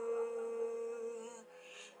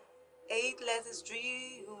 8 letters,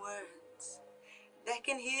 3 words that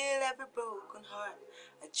can heal every broken heart.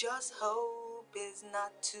 I just hope it's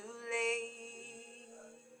not too late.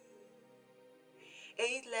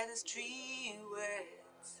 8 letters, 3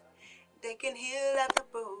 words that can heal every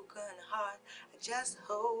broken heart. I just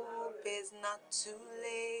hope it's not too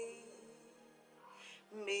late.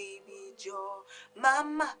 baby Joe.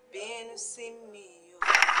 Mama been see me,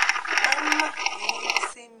 Mama been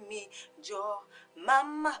see me, Joe.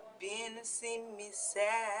 Mama been see me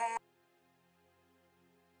sad.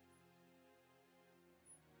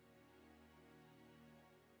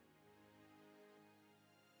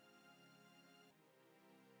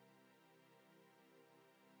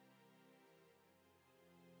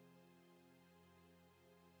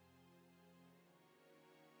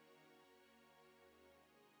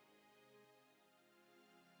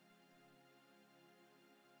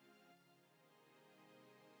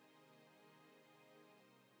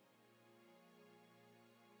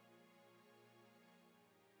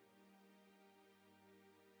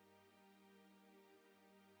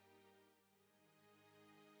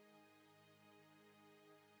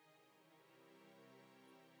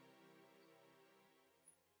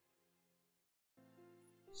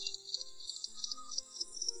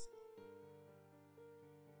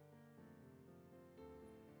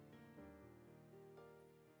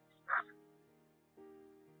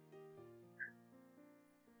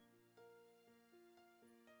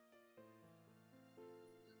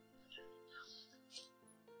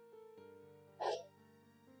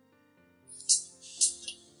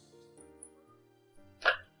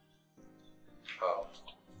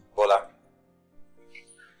 Bola.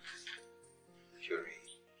 Fury.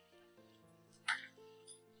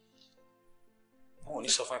 Mo ní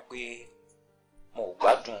sọ fún ẹ pé mo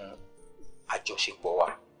gbádùn àjọṣepọ̀ wa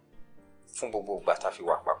fún gbogbo ìgbà tá fi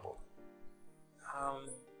wà papọ̀.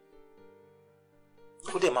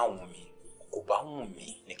 Ó dẹ̀ máa wù mí, kò bá wù mí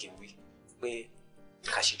ní kí n wí pé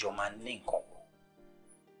ká ṣe jọ máa ní nǹkan pọ̀.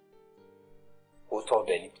 Ó tọ́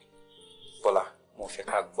bẹ́ẹ̀ ni. Bọ́lá, mo fẹ́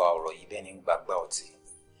ká gba ọ̀rọ̀ yìí bẹ́ẹ̀ ni gbàgbà ọtí.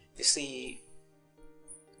 You see,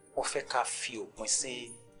 mo fẹ́ ká fi òpin sí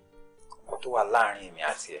ọkọ̀ tó wà láàrin èmi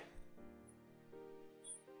àti ẹ̀.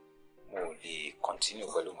 Mo lè continue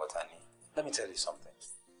pẹ̀lú mọ́ta ni. Let me tell you something.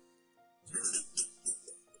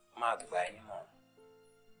 Máa gba ẹni mọ́.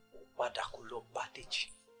 Padà kó lọ bá Dèjì.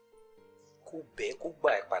 Kó bẹ́ẹ̀ kó gbà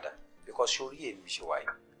ẹ́ padà. Because sórí èmi ṣe wáyé.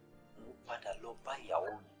 Mo padà lọ bá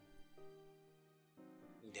ìyàwó mi.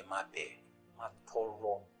 Ǹdẹ̀ máa bẹ̀ máa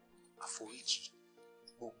tọrọ àforíjì.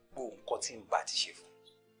 Gbogbo nǹkan tí n bá ti ṣe fún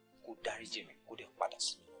kó dáríjì mi kó dẹ̀ padà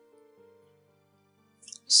sí mi.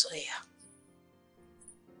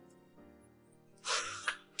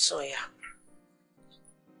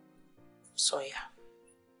 Sọ́yà,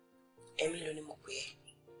 ẹ̀mí ló ní mo pè é.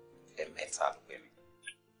 Ẹ̀mẹ́ta ló pè mí.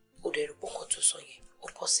 Ó dẹ̀ rí pọ́nkọ́ tó sọ yẹn, ó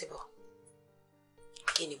possible.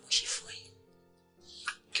 Kí ni mo ṣe fún ẹ?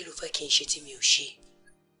 Kí ló fẹ́ kí n ṣe tí mi ò ṣe?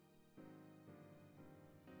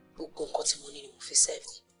 Gbogbo nǹkan tí mo ní ni mo fi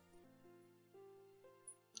serve.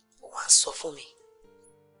 Ó wá ń sọ fún mi.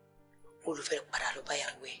 Olùfẹ́ padà lọ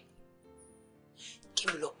báyàwó ẹ̀. Kí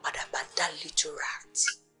mi lọ padà bá that little rat.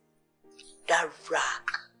 That rag.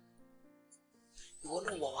 Ìwọ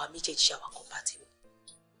náà wà wá méjèèjì ṣàwà compatible.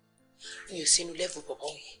 Mi ò sínú level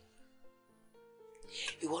bọ̀bọ̀ yẹn.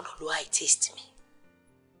 Ìwọ náà ló high taste me.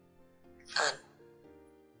 And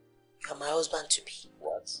you are my husband to be.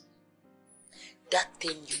 What? That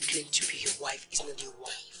thing you claim to be your wife is not your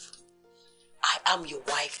wife. I am your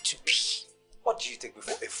wife to be. What do you take me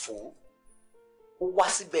for, a fool? Ó wá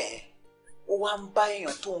síbẹ̀, ó wá ń bá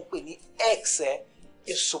èèyàn tó ń pè ní ex ẹ̀,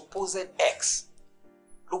 a supposed ex.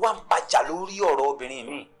 Ló wá ń bàjà lórí ọ̀rọ̀ obìnrin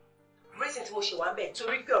mi. Reason tí mo ṣe wá ń bẹ̀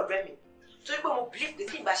torí pé ọ̀rẹ́ mi. Torí pé mo believe pé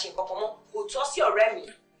tí n bá ṣe nǹkan kan mọ́, kò tọ́ sí ọ̀rẹ́ mi.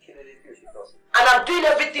 Kí ló dé tí o ṣe tọ́ sí? And I'm doing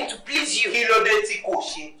everything to please you. Kí ló dé tí kò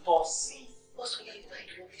ṣe tọ́ sí? Also, you know I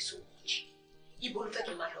love you so much. Ibo ló fẹ́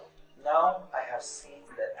kí n máa lọ. Now I have seen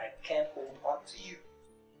that I can't hold on to you.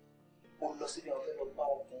 Ó lọ síbi àwọn fẹ́ lọ bá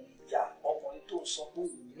ọkùnrin ìjà ọkùnrin tó sọ pé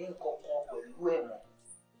òun ní nǹkan kan pẹ̀lú ẹ̀ mọ́.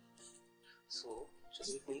 So, ṣe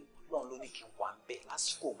sí pé Ọlọ́run ló ní kí n wà ń bẹ̀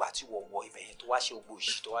lásìkò ìgbà tí wọ́n wọ ibẹ̀ yẹn tó wá ṣe gbogbo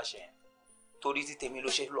òṣì tó wá ṣe yẹn. Torí tí tèmi ló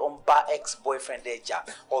ṣe lọ ń bá ex-boyfriend ẹ̀ jà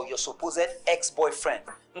or your supposed ex-boyfriend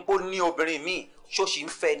ń pò ní obìnrin míì ṣóṣì ń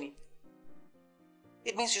fẹ́ ni.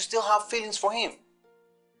 It means you still have feelings for him.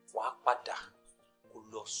 Wàá padà kó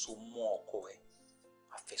lọ so mọ́ ọkọ ẹ̀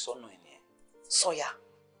àfẹ́sọ́nà ẹ̀ nìyẹn. Sọ́yà,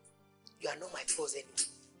 you are not my boss anymore.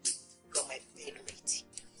 You are my bedmate,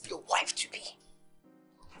 your wife to be.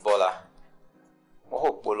 Bọ́lá, mo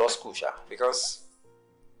hope po law school ṣá because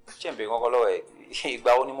ṣé n bẹ kankan lọ́wọ́ ẹ̀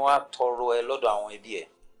ìgbà wo ni mo wá tọrọ ẹ lọ́dọ̀ àwọn ẹbí ẹ̀.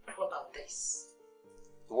 What about this?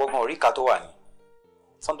 Ìwọ gan orí ìka tó wà ní.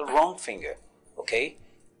 It's on the wrong finger, okay?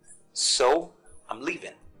 So, I'm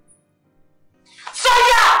leaving.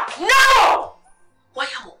 Sọ́yà! No!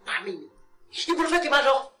 Wáyà mo pa mí ni. Ibo ló fẹ́ kí n máa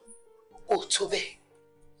lọ? Ó tó bẹ́ẹ̀.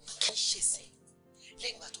 Kì í ṣe sẹ́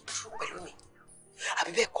lẹ́yìn ìgbà tó dúró pẹ̀lú mi.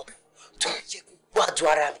 Àbí bẹ́ẹ̀ kọ́ tó yẹ kó gbádùn gbádùn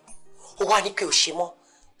ara mi. Ó wá ní pé ó ṣe mọ́.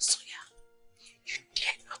 Sanya, you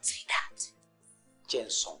dare not say that. Jẹ́ n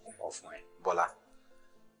sọ nǹkan fún ẹ, Bọ́lá.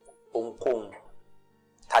 Ohunkóhun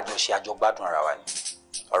tájọ ṣe àjọ gbádùn ara wa ni.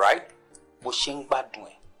 All right? Bó ṣe ń gbádùn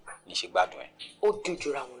ẹ, ní ṣe gbádùn ẹ. Ó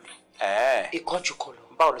dúdúra wọn lọ. Ìkánjú kan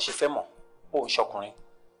lọ. Báwo ló ṣe fẹ́ mọ̀? Ó ń ṣọkùnrin.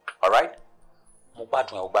 All right? Mo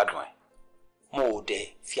gbádùn ẹ, ó gbádùn ẹ. Mo ò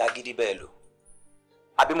dẹ̀ fi agídí bẹ́ẹ̀ lò.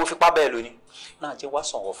 Àbí mo fipá bẹ́ẹ̀ lò ni? Náà jẹ́ wá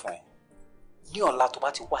sọ̀rọ̀ fún ẹ. Ní ọ̀la tó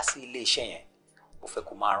bá ti wá sí ilé iṣẹ́ yẹn, mo fẹ́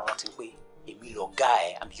kó máa rántí pé èmi lọ̀gá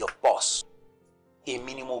ẹ, I'm your boss.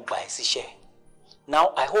 Èmi ni mo gbà ẹ́ síṣẹ́.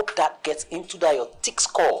 Now I hope that gets into that your thick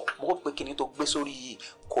skull. Mo hope pé kíní tó gbé sórí yìí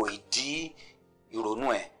kò ì dí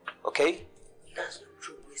ìrònú ẹ, okay? That's not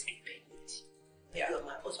true, Mr. Bennett. You are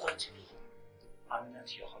my husband to be. I'm not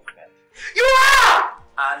your husband. You are!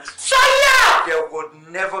 And Sanya! there would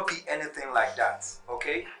never be anything like that,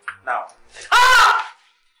 okay? Now. Ah!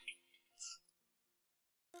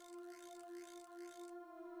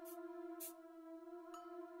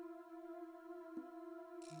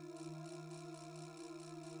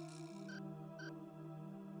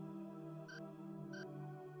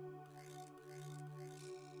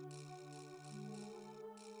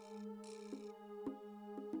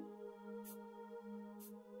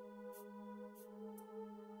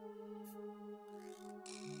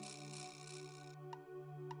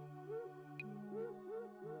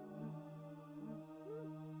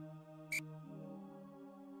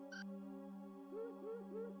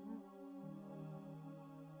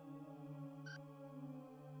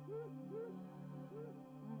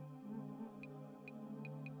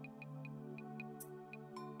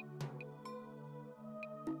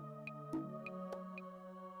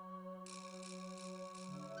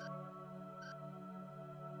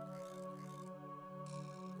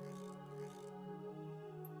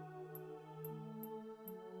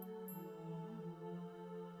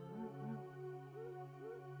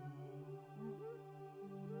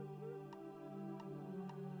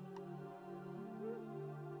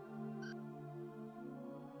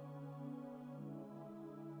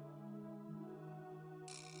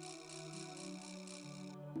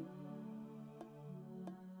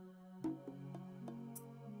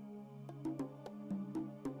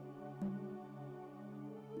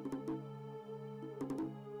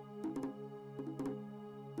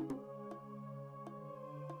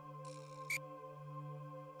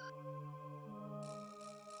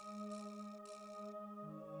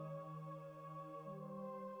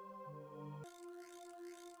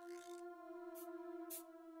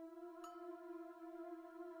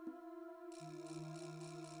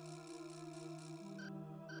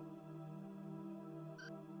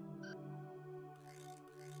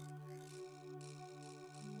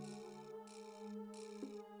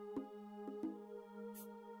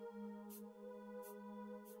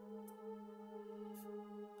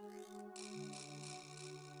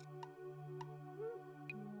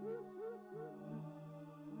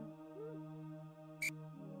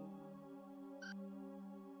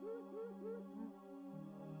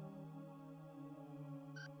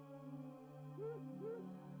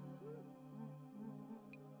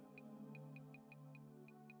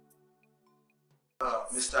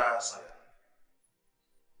 Mr. Sanya.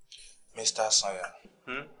 Mr. Sanya.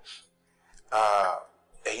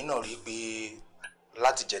 Ẹ̀yin náà rí pé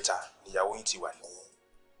láti jẹta níyàwó yín ti wà ní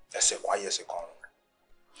ẹsẹ̀ kan ayé ẹsẹ̀ kan.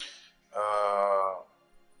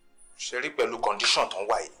 Ṣé rí pẹ̀lú condition tó ń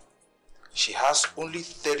wà yìí, she has only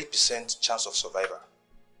 30% chance of survival.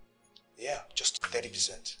 Yeah, just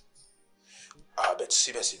 30%. But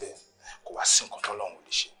síbẹ̀síbẹ̀ kò wá sí nǹkan tó lọ́hùn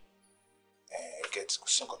lè ṣe. Get kò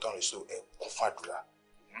sí nǹkan tó ń lè so kún fún àdúrà.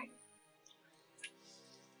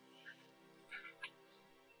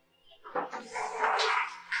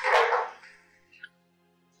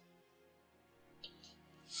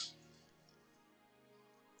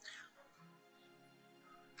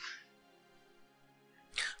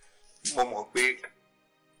 Mo mọ̀ pé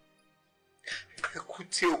ẹkún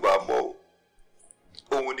tí ò bá mọ̀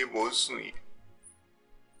òun ni mò ń sùn yìí.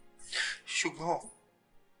 Ṣùgbọ́n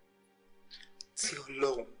tí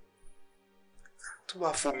Ọlọ́run tó bá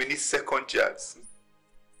fún mi ní second chance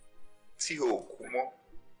tí ò kú mọ́,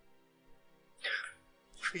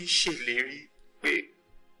 fi ṣèlérí pé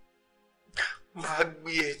máa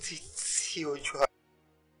gbé ẹ títí ọjọ́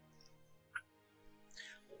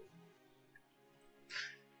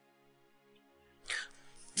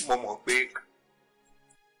mo mọ̀ pé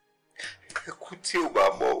ẹkún tí ò bá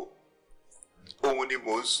mọ̀ òun ni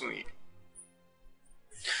mò ń sùn yìí.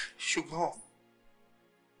 Ṣùgbọ́n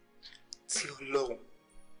tí Ọlọ́run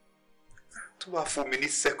tó bá fún mi ní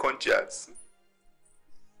second chance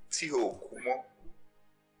tí ò kú mọ́,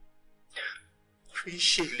 fi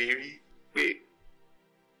ṣèlérí pé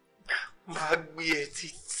máa gbé ẹ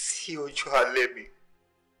títí ọjọ́ alẹ́ mi.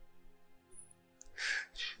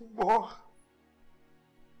 Ṣùgbọ́n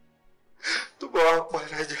tó bá wá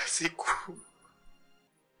padà já síkú,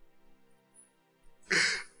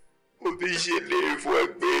 mo ti ṣèlérí fún ẹ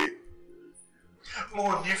pé mo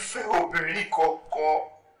ò ní fẹ́ obìnrin kankan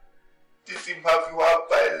títí máa fi wá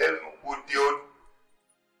bá ẹ lẹ́nu òde ọdún.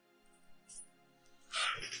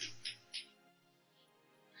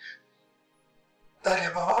 Tani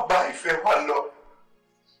máa bá ìfẹ́ wa lọ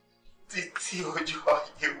títí ọjọ́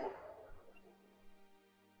ayé wọn.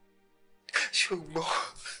 Ṣùgbọ́n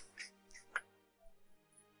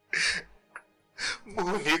mo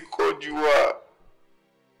ní kọjú wa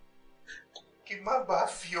kí má bàa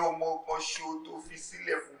fi ọmọ kan ṣo tó fi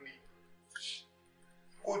sílẹ̀ fún mi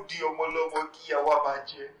kó di ọmọ lọ́mọ kí ìyàwó máa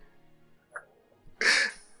jẹ.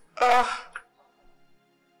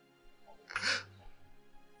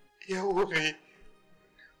 Ìyàwó mi,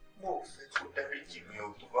 mo ò fẹ́ kó dáríjì mi ò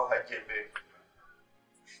tó bá wá jẹ bẹ́ẹ̀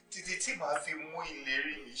títí tí màá fi mú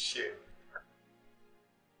ìlérí mi ṣẹ.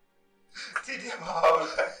 Tí dé máa wà.